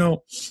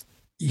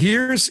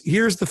 here's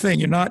the thing.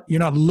 You're not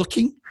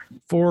looking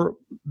for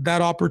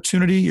that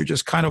opportunity. You're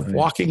just kind of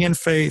walking in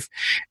faith.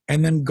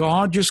 And then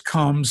God just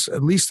comes,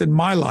 at least in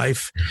my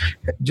life,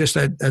 just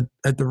at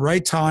the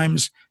right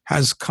times,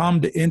 has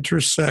come to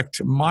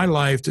intersect my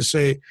life to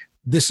say,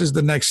 this is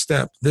the next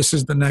step. This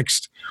is the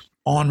next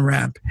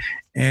on-ramp.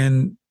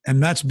 And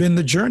that's been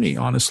the journey,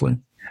 honestly.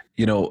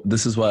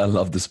 This is why I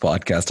love this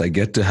podcast. I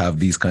get to have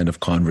these kind of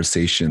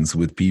conversations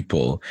with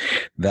people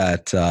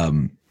that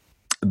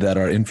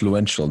are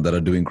influential, that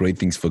are doing great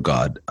things for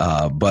God,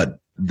 but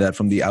that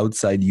from the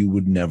outside, you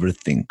would never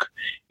think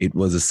it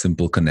was a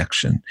simple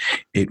connection.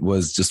 It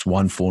was just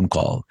one phone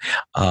call.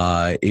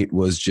 It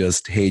was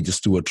just, hey,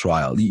 just do a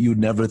trial. You'd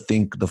never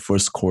think the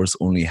first course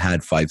only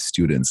had 5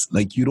 students.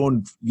 Like you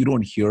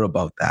don't hear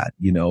about that,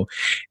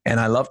 And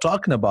I love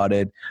talking about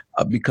it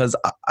because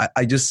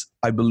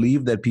I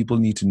believe that people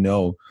need to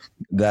know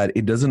that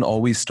it doesn't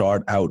always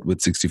start out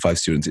with 65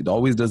 students. It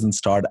always doesn't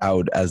start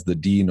out as the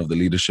dean of the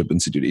Leadership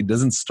Institute. It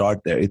doesn't start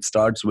there. It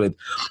starts with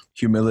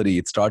humility.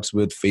 It starts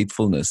with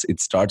faithfulness. It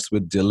starts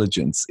with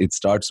diligence. It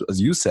starts,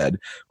 as you said,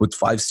 with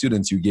 5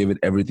 students, you gave it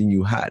everything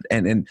you had.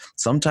 And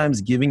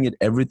sometimes giving it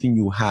everything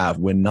you have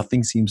when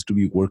nothing seems to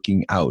be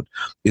working out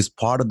is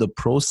part of the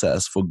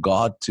process for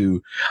God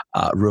to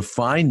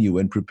refine you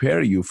and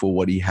prepare you for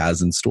what he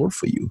has in store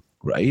for you.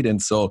 Right.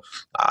 And so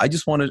I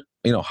just want to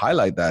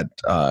highlight that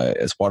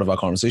as part of our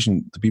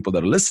conversation to people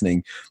that are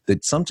listening,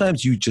 that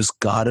sometimes you just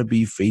gotta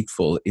be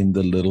faithful in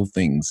the little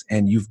things,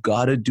 and you've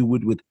got to do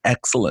it with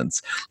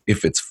excellence.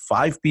 If it's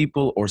 5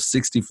 people or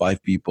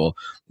 65 people,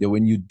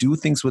 when you do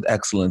things with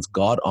excellence,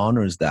 God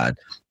honors that,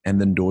 and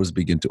then doors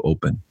begin to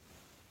open.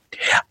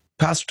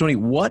 Pastor Tony,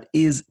 what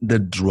is the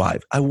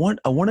drive? I want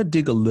to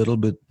dig a little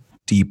bit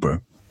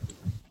deeper.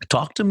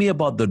 Talk to me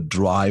about the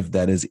drive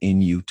that is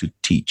in you to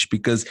teach,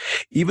 because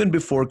even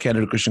before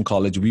Canada Christian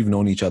College, we've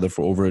known each other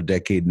for over a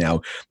decade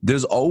now.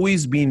 There's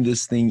always been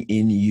this thing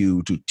in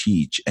you to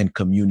teach and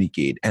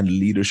communicate and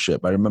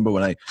leadership. I remember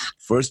when I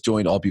first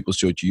joined All People's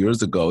Church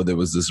years ago, there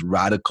was this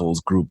radicals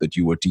group that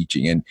you were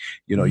teaching, and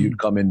you'd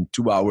come in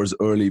 2 hours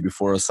early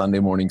before a Sunday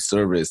morning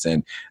service.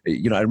 And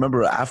I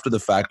remember after the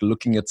fact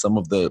looking at some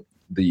of the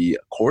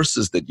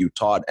courses that you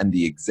taught and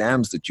the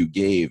exams that you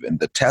gave and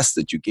the tests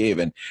that you gave.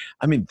 And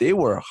I mean, they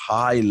were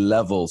high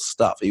level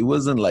stuff. It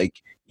wasn't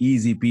like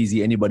easy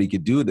peasy, anybody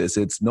could do this.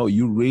 It's no,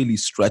 you really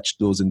stretched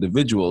those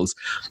individuals.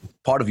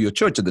 Part of your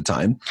church at the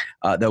time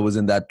that was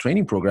in that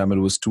training program, it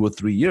was 2 or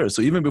 3 years.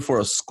 So even before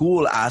a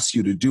school asked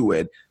you to do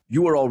it,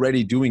 you were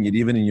already doing it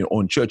even in your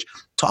own church.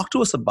 Talk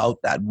to us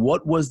about that.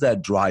 What was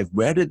that drive?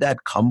 Where did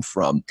that come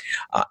from?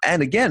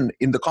 And again,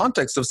 in the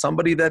context of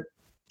somebody that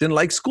didn't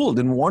like school,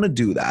 didn't want to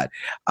do that.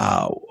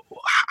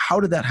 How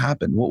did that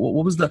happen?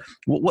 What was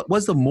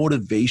the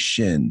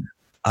motivation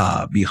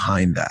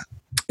behind that?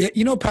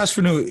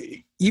 Pastor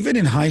Fanu, even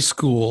in high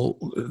school,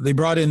 they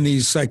brought in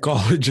these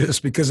psychologists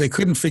because they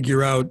couldn't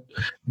figure out,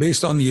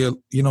 based on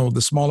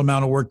the small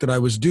amount of work that I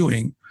was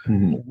doing,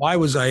 why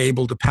was I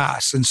able to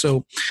pass? And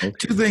so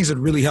 2 things that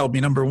really helped me.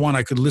 Number 1,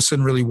 I could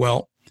listen really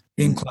well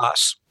in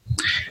class,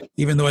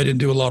 even though I didn't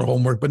do a lot of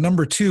homework. But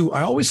number 2,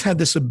 I always had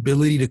this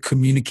ability to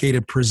communicate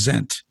and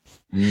present.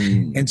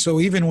 And so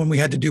even when we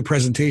had to do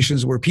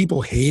presentations where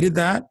people hated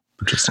that,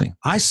 interesting,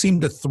 I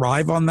seemed to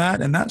thrive on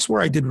that. And that's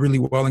where I did really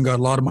well and got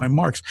a lot of my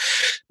marks.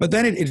 But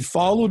then it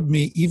followed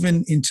me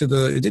even into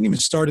it didn't even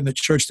start in the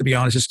church, to be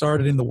honest. It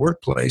started in the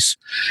workplace.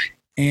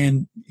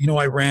 And,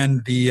 I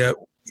ran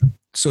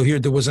so here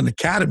there was an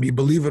academy,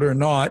 believe it or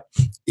not,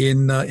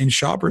 in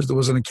Shoppers. There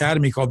was an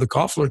academy called the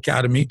Koffler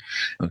Academy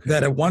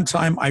that at one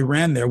time I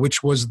ran there,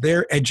 which was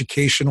their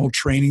educational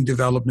training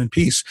development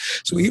piece.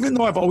 So even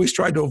though I've always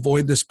tried to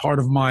avoid this part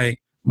of my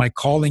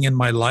calling in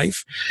my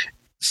life,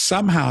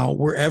 somehow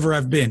wherever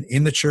I've been,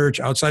 in the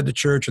church, outside the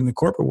church, in the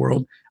corporate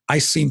world, I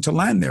seem to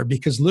land there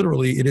because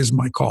literally it is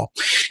my call.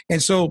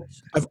 And so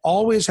I've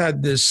always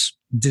had this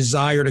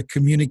desire to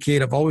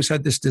communicate. I've always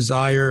had this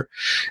desire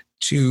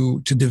to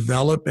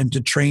develop and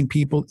to train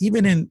people,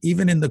 even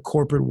in the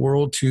corporate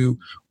world, to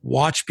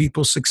watch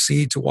people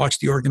succeed, to watch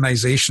the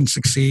organization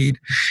succeed.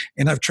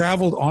 And I've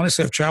traveled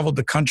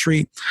the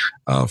country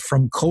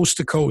from coast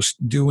to coast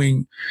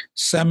doing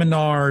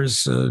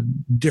seminars,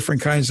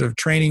 different kinds of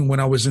training when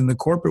I was in the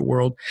corporate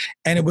world.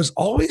 And it was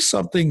always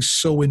something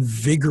so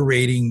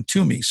invigorating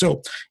to me.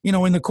 So,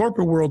 in the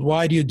corporate world,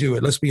 why do you do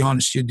it? Let's be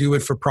honest. You do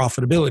it for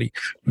profitability.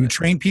 You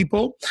train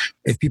people.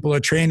 If people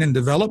are trained and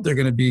developed, they're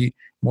going to be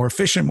more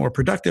efficient, more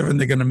productive, and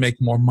they're going to make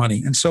more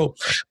money. And so,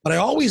 but I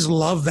always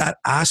love that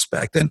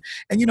aspect. And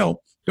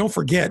don't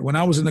forget, when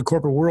I was in the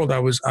corporate world, I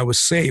was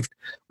saved.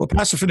 Well,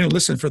 Pastor Fanu,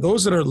 listen, for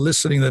those that are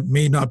listening that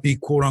may not be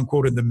quote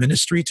unquote in the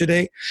ministry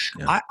today,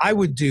 I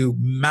would do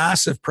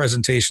massive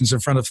presentations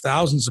in front of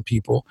thousands of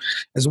people.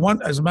 As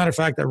a matter of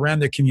fact, I ran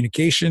the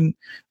communication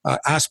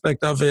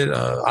aspect of it.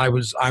 I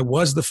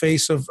was the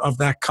face of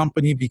that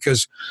company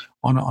because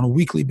on a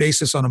weekly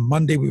basis, on a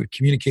Monday, we would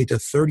communicate to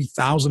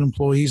 30,000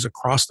 employees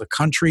across the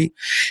country.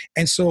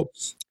 And so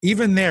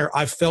even there,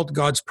 I felt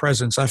God's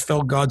presence. I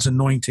felt God's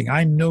anointing.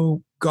 I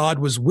knew God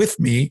was with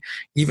me,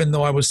 even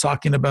though I was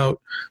talking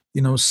about,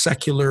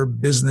 secular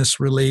business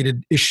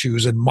related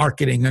issues and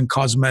marketing and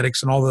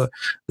cosmetics and all the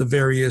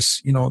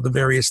various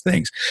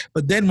things.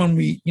 But then when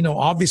we,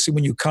 obviously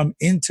when you come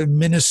into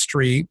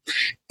ministry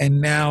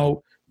and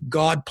now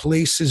God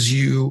places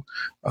you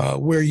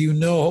where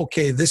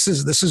okay, this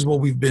is what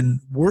we've been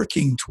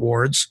working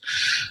towards,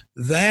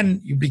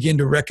 then you begin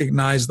to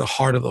recognize the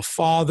heart of the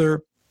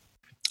Father.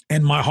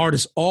 And my heart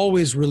has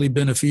always really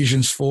been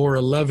Ephesians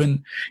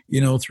 4:11,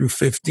 through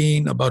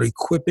 15, about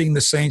equipping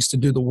the saints to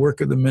do the work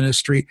of the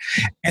ministry.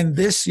 And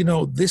this,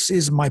 this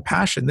is my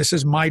passion. This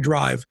is my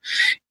drive,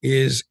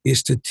 is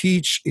to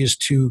teach, is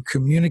to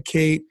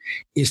communicate,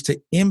 is to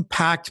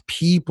impact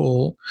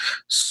people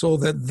so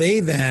that they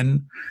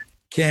then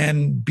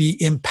can be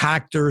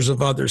impactors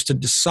of others, to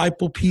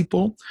disciple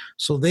people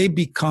so they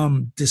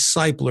become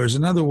disciplers.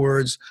 In other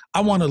words, I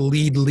want to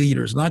lead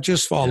leaders, not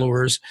just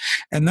followers.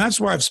 And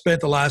that's where I've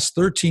spent the last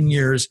 13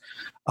 years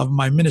of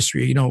my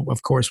ministry.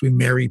 Of course, we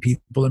marry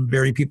people and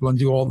bury people and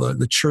do all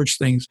the church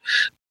things.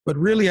 But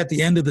really, at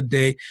the end of the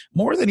day,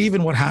 more than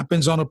even what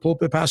happens on a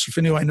pulpit, Pastor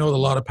Fanu, I know a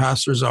lot of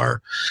pastors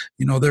are,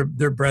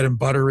 their bread and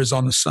butter is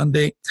on a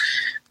Sunday.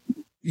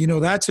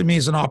 That to me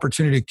is an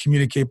opportunity to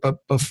communicate.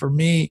 But for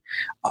me,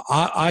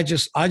 I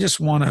just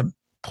want to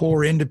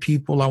pour into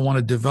people. I want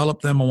to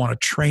develop them. I want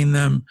to train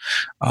them.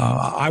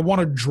 I want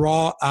to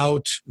draw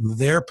out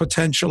their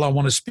potential. I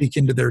want to speak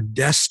into their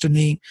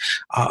destiny.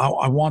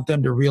 I want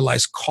them to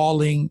realize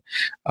calling.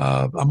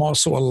 I'm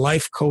also a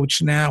life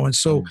coach now. And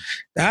so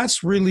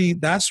that's really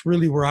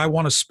where I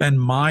want to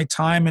spend my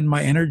time and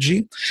my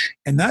energy.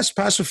 And that's,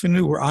 Pastor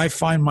Fanu, where I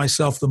find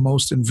myself the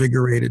most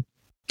invigorated.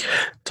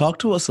 Talk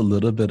to us a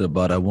little bit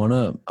about, I want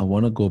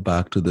to go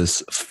back to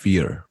this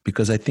fear,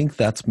 because I think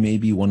that's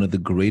maybe one of the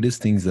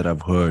greatest things that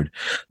I've heard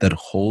that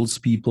holds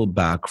people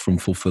back from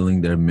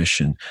fulfilling their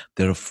mission.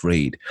 They're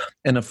afraid,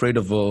 and afraid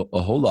of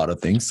a whole lot of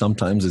things.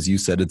 Sometimes, as you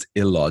said, it's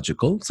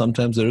illogical.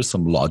 Sometimes there is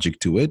some logic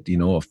to it,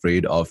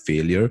 afraid of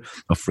failure,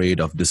 afraid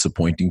of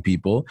disappointing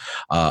people,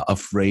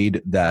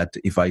 afraid that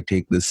if I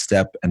take this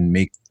step and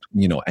make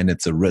and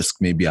it's a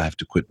risk. Maybe I have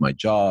to quit my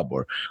job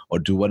or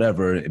do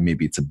whatever.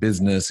 Maybe it's a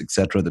business,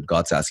 etc., that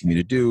God's asking me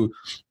to do.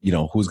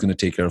 Who's going to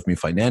take care of me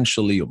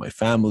financially or my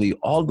family?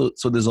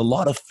 So there's a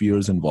lot of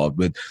fears involved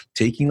with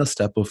taking a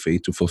step of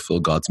faith to fulfill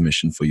God's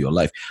mission for your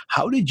life.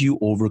 How did you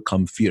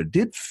overcome fear?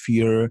 Did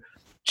fear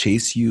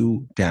chase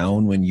you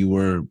down when you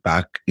were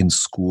back in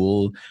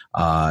school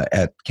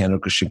at Canada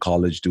Christian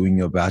College, doing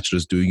your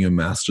bachelor's, doing your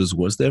master's?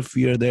 Was there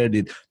fear there?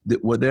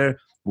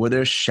 Were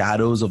there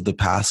shadows of the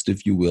past,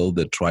 if you will,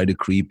 that try to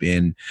creep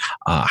in?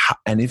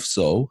 And if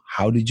so,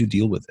 how did you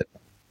deal with it?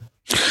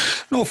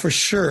 No, for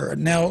sure.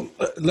 Now,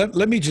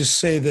 let me just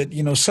say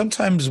that,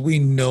 sometimes we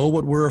know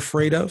what we're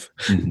afraid of.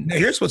 Mm-hmm. Now,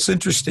 here's what's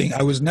interesting.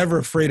 I was never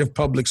afraid of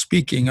public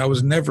speaking. I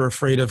was never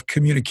afraid of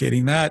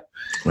communicating that.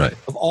 Right.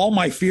 Of all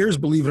my fears,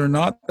 believe it or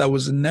not, that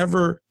was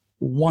never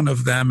one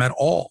of them at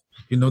all.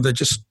 That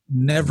just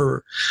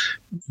never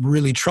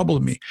really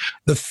troubled me.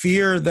 The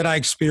fear that I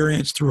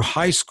experienced through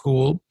high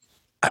school,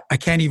 I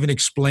can't even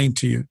explain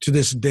to you. To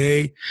this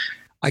day,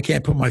 I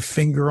can't put my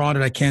finger on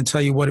it. I can't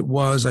tell you what it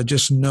was. I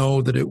just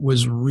know that it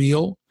was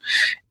real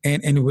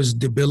and it was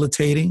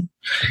debilitating.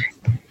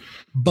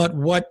 But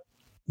what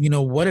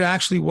it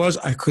actually was,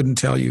 I couldn't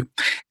tell you.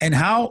 And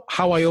how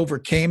I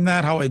overcame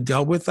that, how I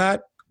dealt with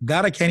that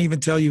I can't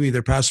even tell you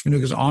either, Pastor Fanu,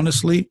 because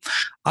honestly,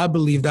 I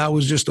believe that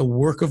was just a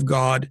work of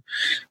God,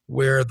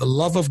 where the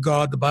love of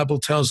God, the Bible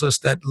tells us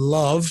that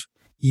love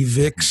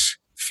evicts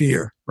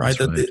fear, right?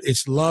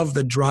 It's love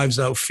that drives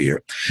out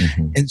fear.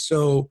 Mm-hmm. And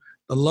so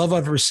the love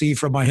I've received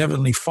from my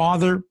Heavenly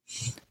Father,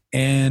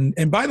 and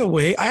by the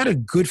way, I had a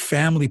good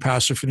family,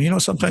 Pastor Fanu.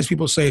 Sometimes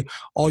people say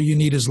all you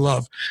need is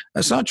love.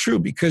 That's not true,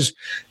 because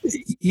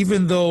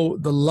even though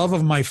the love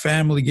of my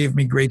family gave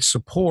me great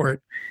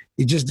support,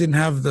 it just didn't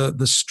have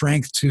the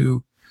strength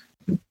to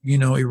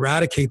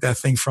eradicate that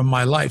thing from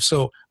my life.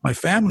 So my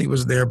family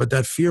was there, but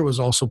that fear was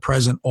also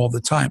present all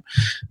the time.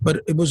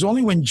 But it was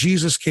only when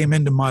Jesus came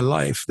into my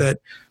life that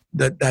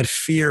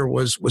fear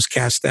was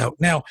cast out.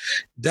 Now,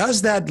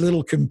 does that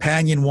little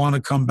companion want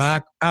to come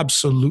back?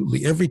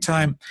 Absolutely. Every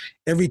time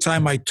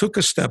I took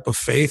a step of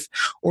faith,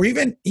 or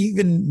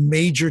even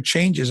major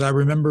changes. I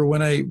remember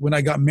when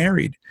I got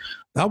married,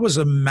 that was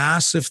a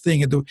massive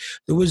thing.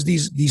 There was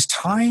these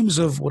times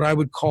of what I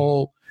would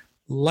call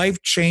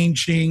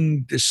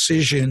life-changing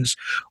decisions,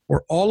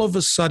 where all of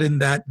a sudden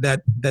that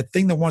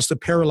thing that wants to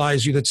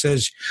paralyze you, that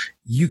says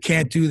you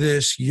can't do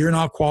this, you're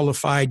not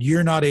qualified,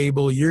 you're not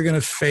able, you're going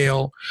to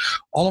fail,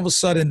 all of a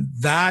sudden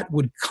that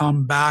would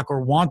come back, or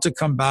want to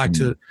come back,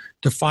 to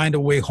find a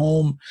way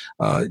home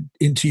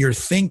into your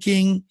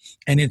thinking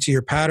and into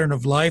your pattern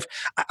of life.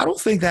 I don't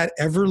think that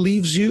ever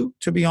leaves you,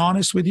 to be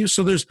honest with you.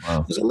 So there's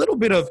a little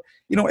bit of,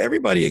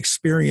 everybody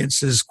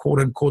experiences, quote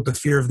unquote, the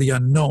fear of the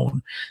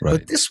unknown. Right.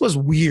 But this was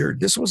weird.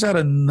 This was at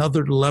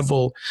another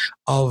level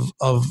of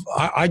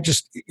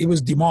it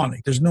was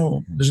demonic. There's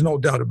no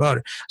doubt about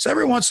it. So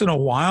every once in a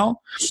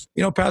while,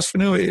 Pastor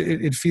Fanu,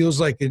 it feels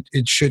like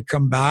it should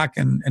come back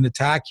and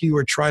attack you,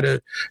 or try to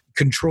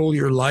control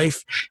your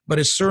life, but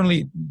it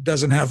certainly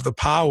doesn't have the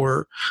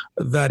power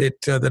that it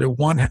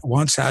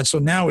once had. So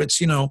now it's,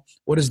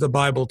 what does the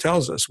Bible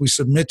tells us? We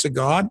submit to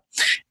God,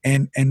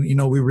 and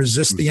we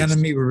resist the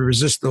enemy. We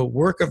resist the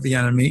work of the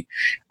enemy.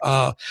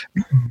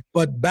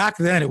 But back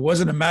then, it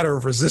wasn't a matter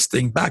of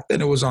resisting. Back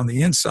then, it was on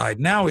the inside.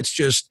 Now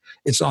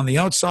it's on the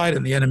outside,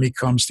 and the enemy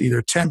comes to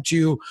either tempt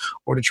you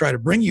or to try to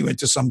bring you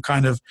into some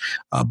kind of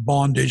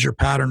bondage or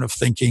pattern of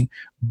thinking.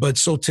 But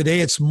so today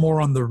it's more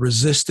on the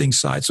resisting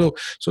side. So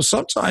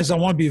sometimes I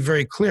want to be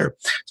very clear.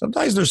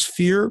 Sometimes there's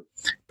fear,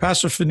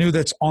 Pastor Fanu,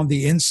 that's on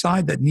the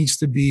inside that needs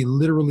to be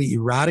literally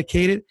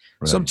eradicated.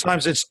 Right.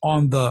 Sometimes it's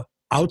on the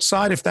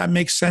outside, if that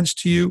makes sense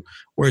to you,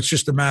 where it's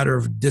just a matter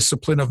of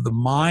discipline of the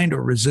mind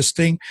or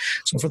resisting.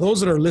 So for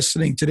those that are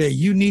listening today,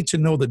 you need to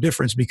know the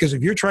difference, because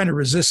if you're trying to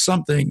resist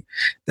something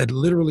that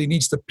literally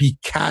needs to be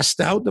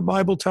cast out, the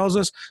Bible tells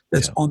us,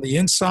 that's on the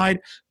inside,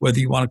 whether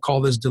you want to call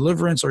this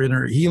deliverance or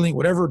inner healing,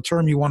 whatever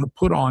term you want to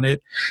put on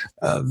it,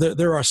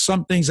 there are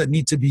some things that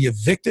need to be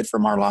evicted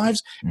from our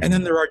lives, and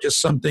then there are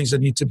just some things that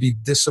need to be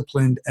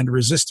disciplined and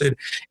resisted.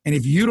 And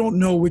if you don't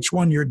know which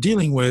one you're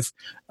dealing with,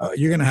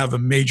 you're going to have a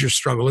major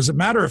struggle. As a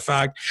matter of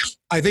fact,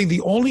 I think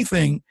the only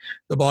thing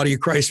the body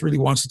of Christ really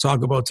wants to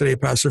talk about today,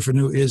 Pastor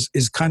Fanu,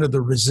 is kind of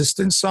the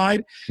resistance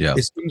side. Yeah.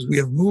 It seems we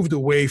have moved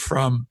away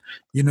from,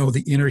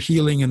 the inner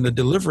healing and the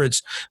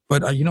deliverance.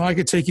 But, I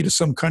could take you to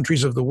some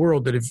countries of the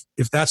world that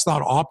if that's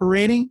not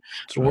operating,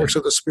 the works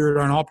of the Spirit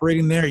aren't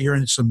operating there, you're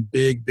in some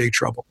big, big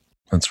trouble.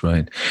 That's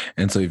right.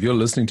 And so if you're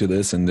listening to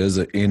this and there's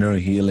an inner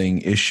healing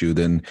issue,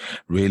 then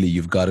really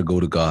you've got to go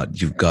to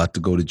God. You've got to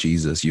go to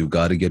Jesus. You've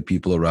got to get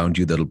people around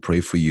you that'll pray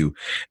for you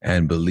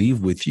and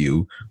believe with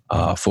you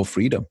for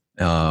freedom,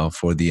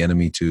 for the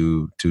enemy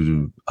to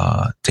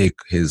take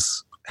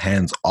his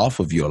hands off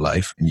of your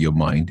life and your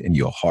mind and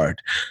your heart,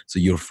 so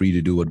you're free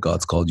to do what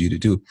God's called you to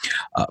do.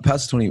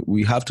 Pastor Tony,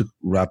 we have to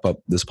wrap up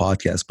this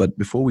podcast, but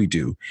before we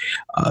do,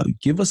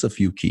 give us a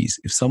few keys.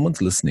 If someone's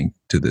listening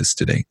to this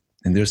today,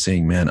 and they're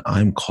saying, man,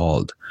 I'm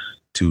called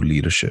to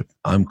leadership.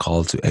 I'm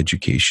called to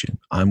education.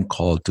 I'm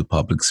called to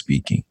public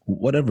speaking,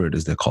 whatever it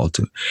is they're called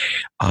to.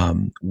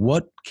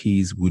 What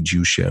keys would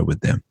you share with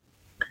them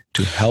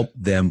to help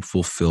them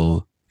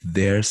fulfill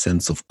their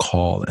sense of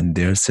call and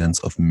their sense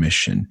of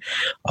mission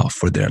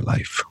for their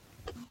life?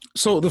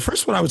 So the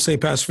first one I would say,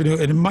 Pastor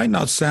Fanu, and it might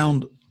not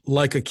sound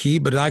like a key,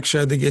 but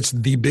actually I think it's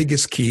the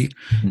biggest key.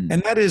 Mm-hmm.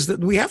 And that is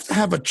that we have to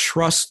have a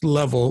trust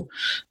level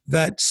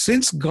that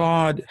since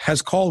God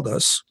has called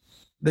us,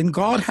 then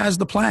God has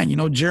the plan.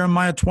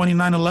 Jeremiah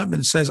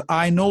 29:11 says,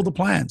 I know the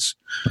plans.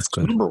 That's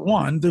good. So number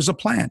one, there's a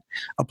plan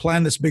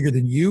that's bigger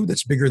than you,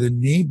 that's bigger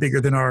than me,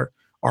 bigger than our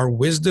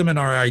wisdom and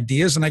our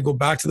ideas. And I go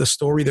back to the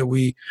story that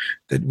we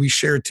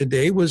shared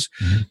today was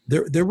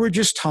there were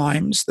just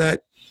times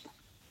that,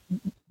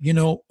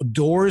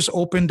 doors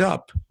opened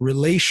up,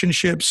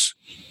 relationships,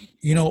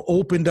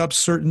 opened up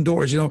certain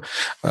doors.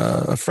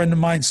 A friend of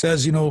mine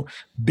says,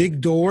 big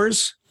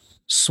doors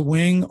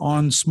swing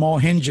on small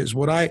hinges.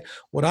 What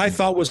I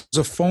thought was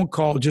a phone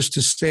call just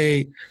to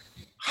say,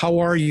 how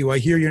are you? I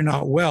hear you're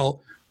not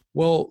well.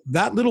 Well,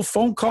 that little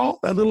phone call,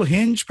 that little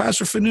hinge,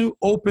 Pastor Fanu,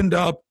 opened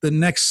up the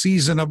next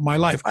season of my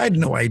life. I had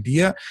no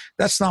idea.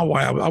 That's not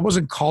why I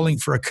wasn't calling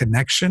for a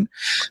connection.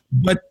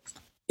 But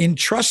in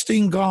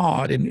trusting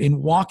God,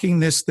 in walking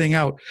this thing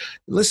out,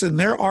 listen,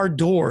 there are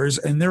doors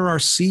and there are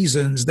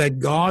seasons that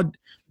God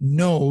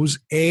knows,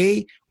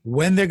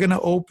 when they're going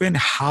to open,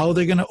 how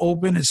they're going to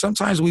open. And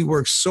sometimes we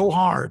work so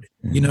hard,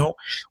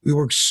 we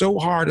work so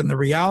hard. And the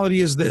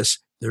reality is this: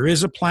 there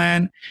is a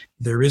plan,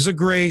 there is a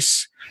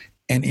grace,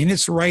 and in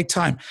its right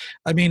time.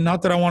 I mean,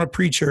 not that I want to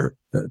preach here,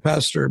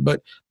 Pastor,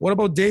 but what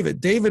about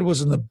David? David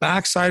was in the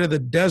backside of the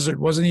desert,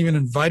 wasn't even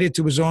invited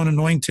to his own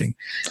anointing.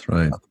 That's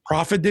right. The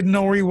prophet didn't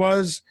know where he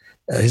was.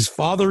 His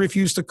father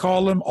refused to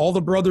call him. All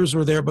the brothers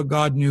were there, but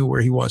God knew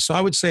where he was. So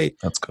I would say,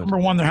 that's good. Number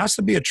one, there has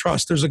to be a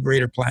trust. There's a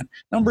greater plan.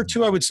 Number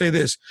two, I would say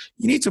this: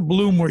 you need to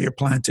bloom where you're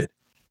planted.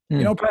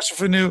 Pastor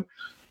Fanu,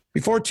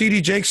 before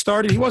T.D. Jakes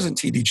started, he wasn't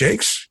T.D.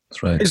 Jakes.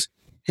 That's right.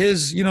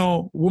 His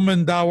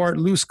Woman Thou Art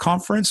Loose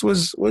conference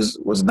was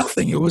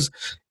nothing. It was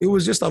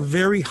just a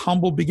very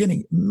humble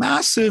beginning.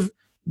 Massive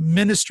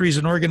ministries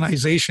and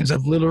organizations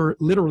have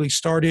literally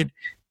started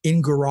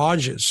in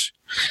garages.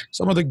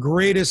 Some of the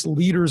greatest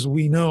leaders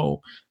we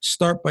know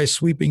start by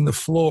sweeping the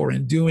floor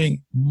and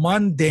doing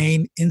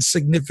mundane,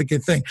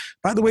 insignificant things.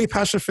 By the way,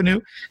 Pastor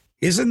Fanu,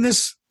 isn't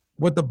this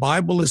what the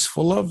Bible is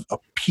full of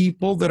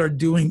people that are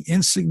doing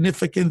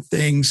insignificant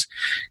things?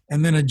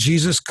 And then a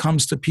Jesus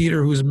comes to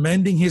Peter who's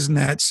mending his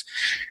nets,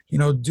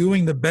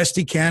 doing the best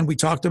he can. We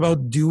talked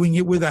about doing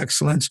it with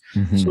excellence.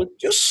 Mm-hmm. So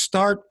just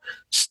start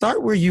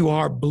where you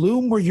are,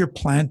 bloom where you're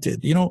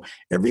planted.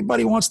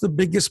 Everybody wants the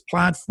biggest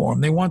platform.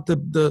 They want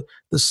the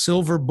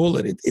silver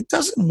bullet. It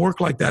doesn't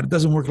work like that. It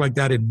doesn't work like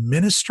that in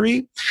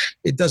ministry.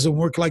 It doesn't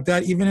work like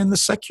that even in the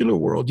secular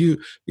world. The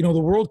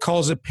world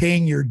calls it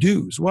paying your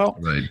dues. Well,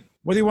 right.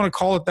 Whether you want to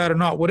call it that or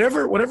not,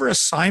 whatever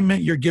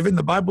assignment you're given,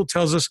 the Bible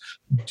tells us,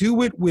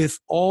 do it with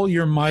all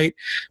your might,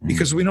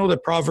 because we know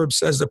that Proverbs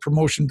says that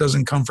promotion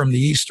doesn't come from the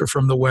east or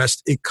from the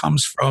west. It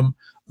comes from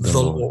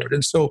the Lord.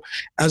 And so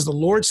as the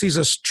Lord sees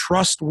us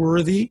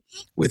trustworthy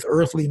with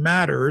earthly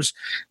matters,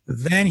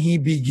 then he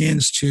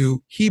begins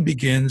to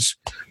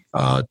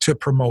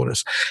promote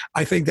us.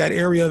 I think that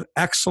area of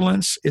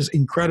excellence is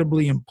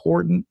incredibly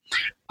important.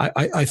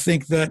 I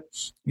think that,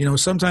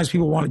 sometimes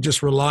people want to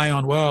just rely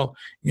on,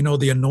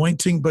 the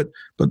anointing, but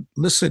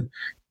listen,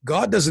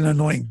 God doesn't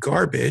anoint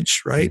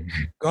garbage, right?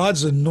 Mm-hmm.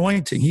 God's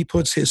anointing, he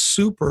puts his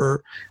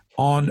super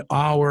on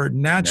our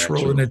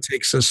natural, and it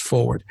takes us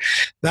forward.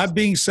 That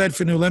being said,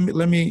 Fanu,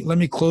 let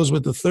me close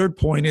with the third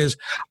point is,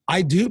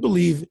 I do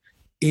believe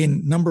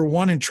in, number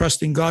one, in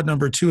trusting God,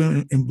 number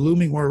two, in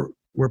blooming where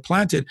we're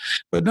planted.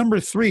 But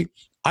number three,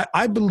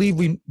 I believe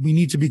we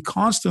need to be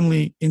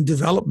constantly in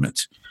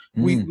development.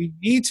 We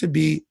need to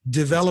be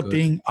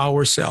developing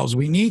ourselves.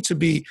 We need to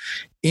be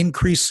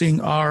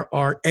increasing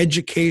our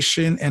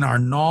education and our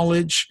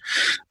knowledge.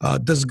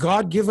 Does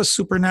God give us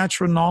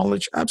supernatural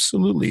knowledge?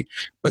 Absolutely.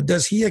 But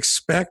does he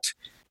expect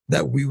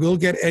that we will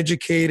get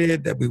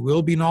educated, that we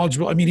will be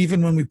knowledgeable? I mean,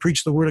 even when we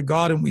preach the word of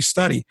God and we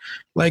study,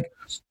 like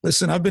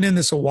listen, I've been in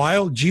this a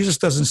while. Jesus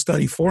doesn't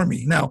study for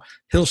me. Now,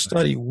 he'll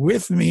study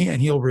with me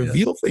and he'll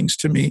reveal things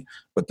to me.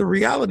 But the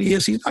reality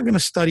is he's not going to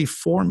study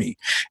for me.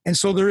 And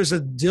so there is a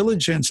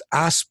diligence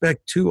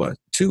aspect to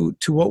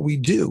what we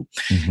do.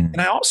 Mm-hmm.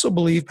 And I also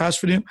believe,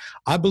 Pastor Fanu,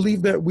 I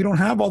believe that we don't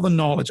have all the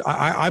knowledge.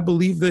 I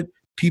believe that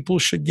people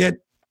should get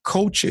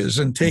coaches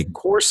and take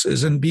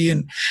courses and be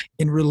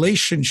in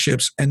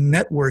relationships and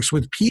networks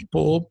with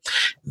people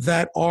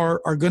that are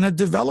going to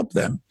develop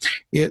them.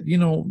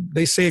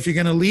 They say if you're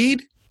going to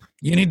lead,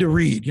 you need to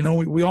read.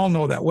 We all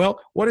know that.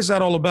 Well, what is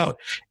that all about?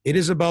 It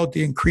is about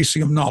the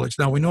increasing of knowledge.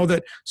 Now, we know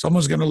that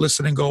someone's going to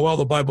listen and go, well,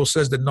 the Bible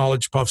says that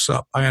knowledge puffs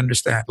up. I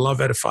understand. Love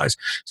edifies.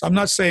 So I'm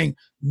not saying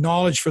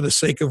knowledge for the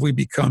sake of we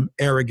become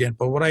arrogant.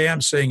 But what I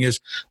am saying is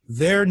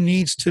there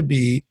needs to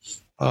be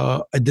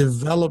a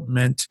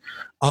development,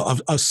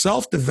 a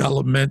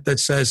self-development that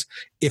says,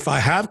 if I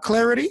have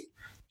clarity,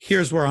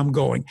 here's where I'm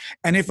going.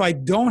 And if I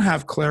don't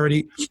have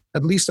clarity,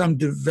 at least I'm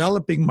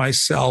developing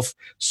myself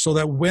so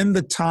that when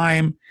the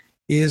time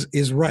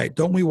is right.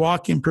 Don't we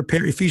walk in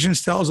prepared?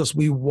 Ephesians tells us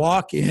we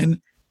walk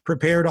in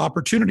prepared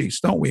opportunities,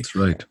 don't we? That's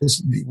right.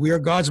 We are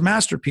God's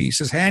masterpiece,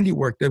 his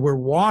handiwork, that we're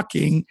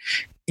walking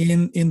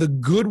in the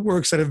good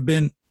works that have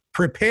been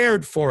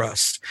prepared for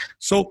us.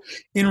 So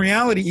in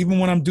reality, even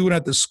when I'm doing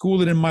at the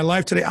school and in my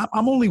life today,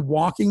 I'm only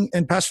walking,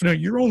 and Pastor Fanu,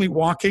 you're only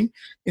walking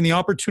in the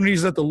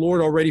opportunities that the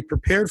Lord already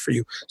prepared for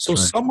you. So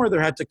somewhere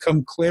there had to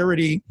come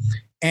clarity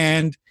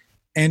and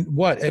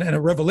a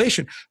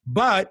revelation.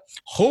 But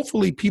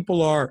hopefully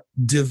people are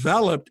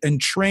developed and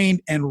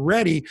trained and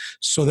ready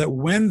so that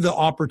when the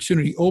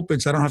opportunity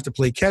opens, I don't have to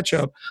play catch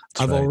up.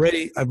 I've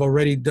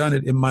already done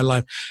it in my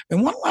life.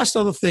 And one last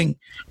other thing,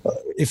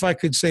 if I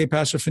could say,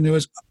 Pastor Fanu,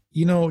 is,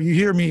 you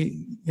hear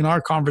me in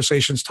our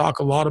conversations talk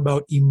a lot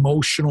about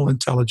emotional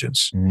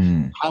intelligence,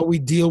 how we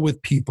deal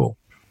with people.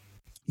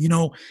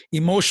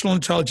 Emotional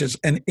intelligence,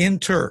 an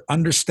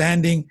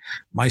understanding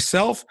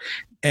myself,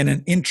 and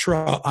an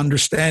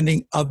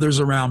understanding others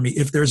around me.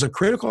 If there's a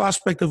critical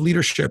aspect of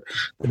leadership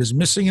that is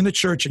missing in the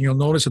church, and you'll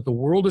notice that the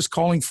world is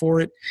calling for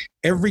it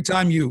every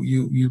time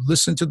you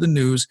listen to the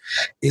news,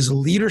 is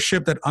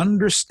leadership that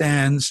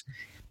understands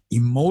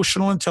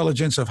emotional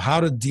intelligence of how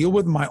to deal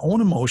with my own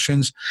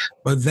emotions,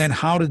 but then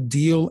how to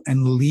deal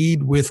and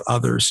lead with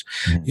others.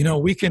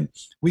 We can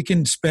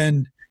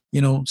spend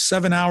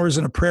 7 hours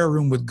in a prayer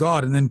room with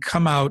God and then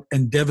come out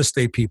and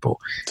devastate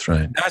people. That's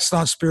right. That's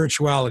not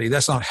spirituality.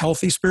 That's not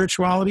healthy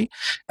spirituality.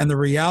 And the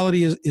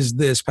reality is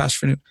this,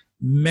 Pastor Fanu,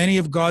 many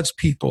of God's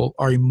people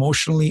are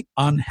emotionally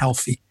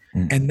unhealthy.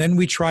 And then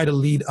we try to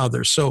lead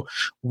others. So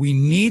we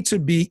need to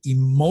be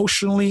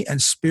emotionally and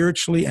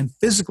spiritually and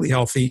physically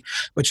healthy.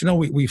 But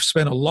we've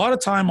spent a lot of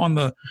time on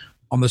the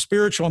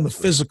spiritual and the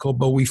physical,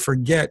 but we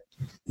forget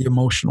the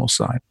emotional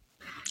side.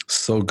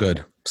 So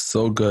good.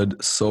 So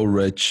good, so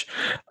rich,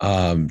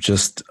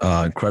 just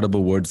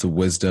incredible words of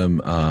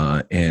wisdom.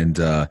 And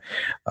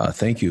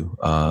thank you,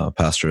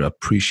 Pastor. I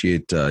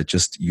appreciate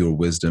just your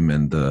wisdom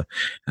and the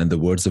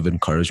words of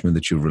encouragement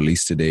that you've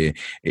released today.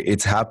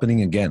 It's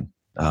happening again.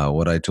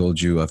 What I've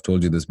told you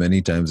this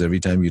many times. Every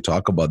time you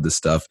talk about this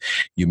stuff,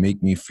 you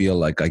make me feel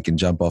like I can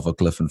jump off a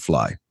cliff and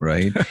fly,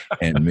 right?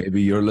 And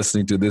maybe you're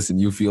listening to this and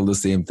you feel the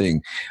same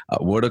thing.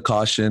 Word of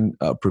caution,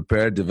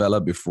 prepare,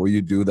 develop before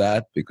you do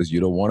that, because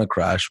you don't want to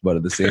crash. But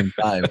at the same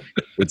time,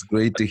 it's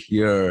great to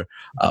hear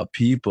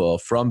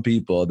from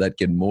people that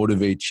can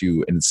motivate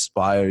you,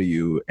 inspire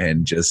you,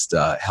 and just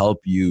help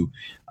you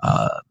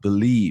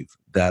believe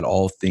that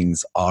all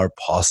things are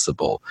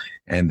possible,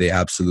 and they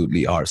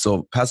absolutely are.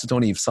 So, Pastor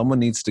Tony, if someone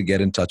needs to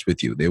get in touch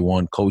with you, they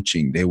want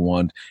coaching, they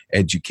want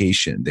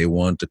education, they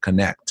want to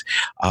connect,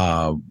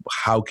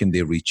 how can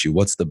they reach you?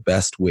 What's the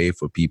best way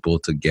for people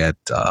to get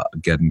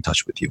in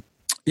touch with you?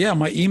 Yeah,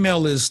 my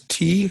email is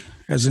T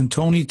as in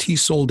Tony, T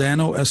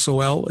Soldano,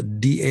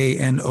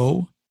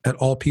 SOLDANO, at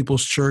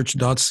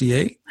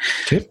allpeopleschurch.ca.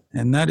 Okay.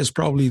 And that is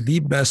probably the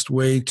best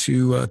way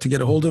to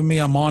get a hold of me.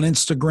 I'm on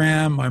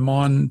Instagram, I'm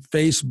on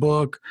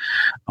Facebook,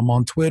 I'm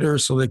on Twitter,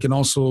 so they can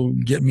also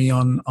get me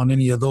on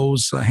any of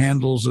those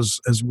handles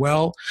as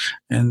well,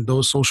 and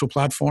those social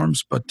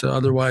platforms. But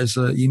otherwise,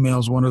 email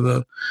is one of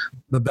the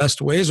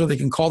best ways, or they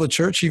can call the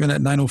church even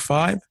at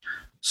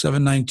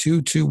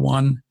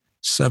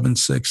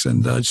 905-792-2176.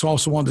 And I just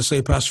also wanted to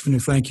say, Pastor Fanu,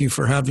 thank you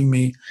for having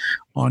me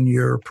on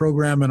your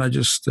program. And I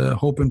just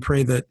hope and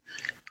pray that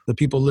the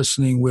people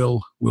listening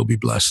will be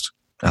blessed.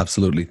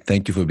 Absolutely.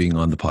 Thank you for being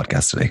on the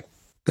podcast today.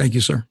 Thank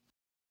you, sir.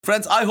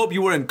 Friends, I hope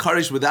you were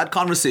encouraged with that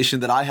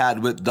conversation that I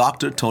had with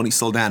Dr. Tony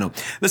Soldano.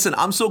 Listen,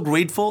 I'm so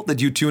grateful that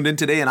you tuned in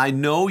today, and I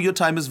know your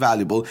time is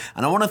valuable,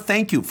 and I want to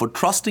thank you for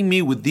trusting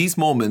me with these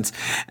moments,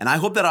 and I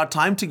hope that our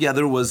time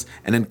together was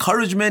an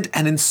encouragement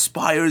and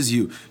inspires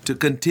you to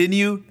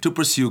continue to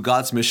pursue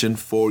God's mission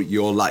for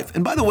your life.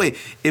 And by the way,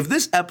 if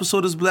this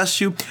episode has blessed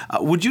you,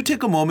 would you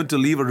take a moment to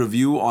leave a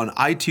review on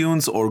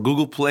iTunes or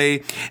Google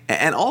Play?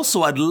 And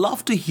also, I'd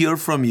love to hear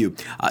from you.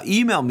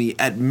 Email me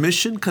at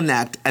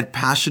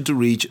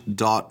missionconnect@passiontoreach.com.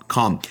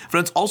 passiontoreach.com.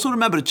 Friends, also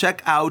remember to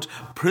check out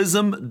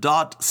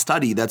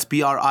prism.study. That's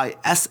PRISM.study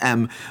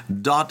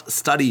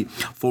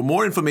for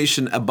more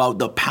information about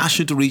the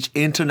Passion to Reach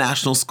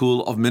International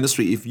School of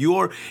Ministry. If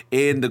you're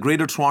in the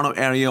Greater Toronto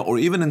area or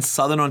even in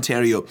Southern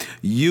Ontario,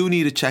 you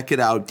need to check it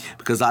out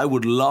because I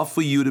would love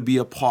for you to be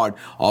a part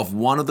of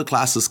one of the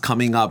classes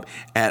coming up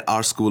at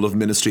our School of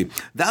Ministry.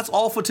 That's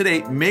all for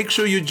today. Make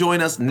sure you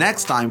join us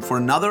next time for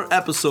another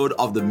episode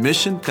of the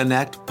Mission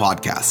Connect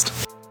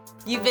podcast.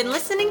 You've been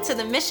listening to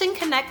the Mission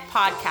Connect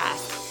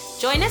podcast.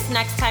 Join us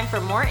next time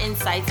for more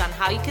insights on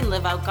how you can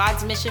live out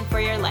God's mission for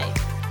your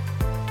life.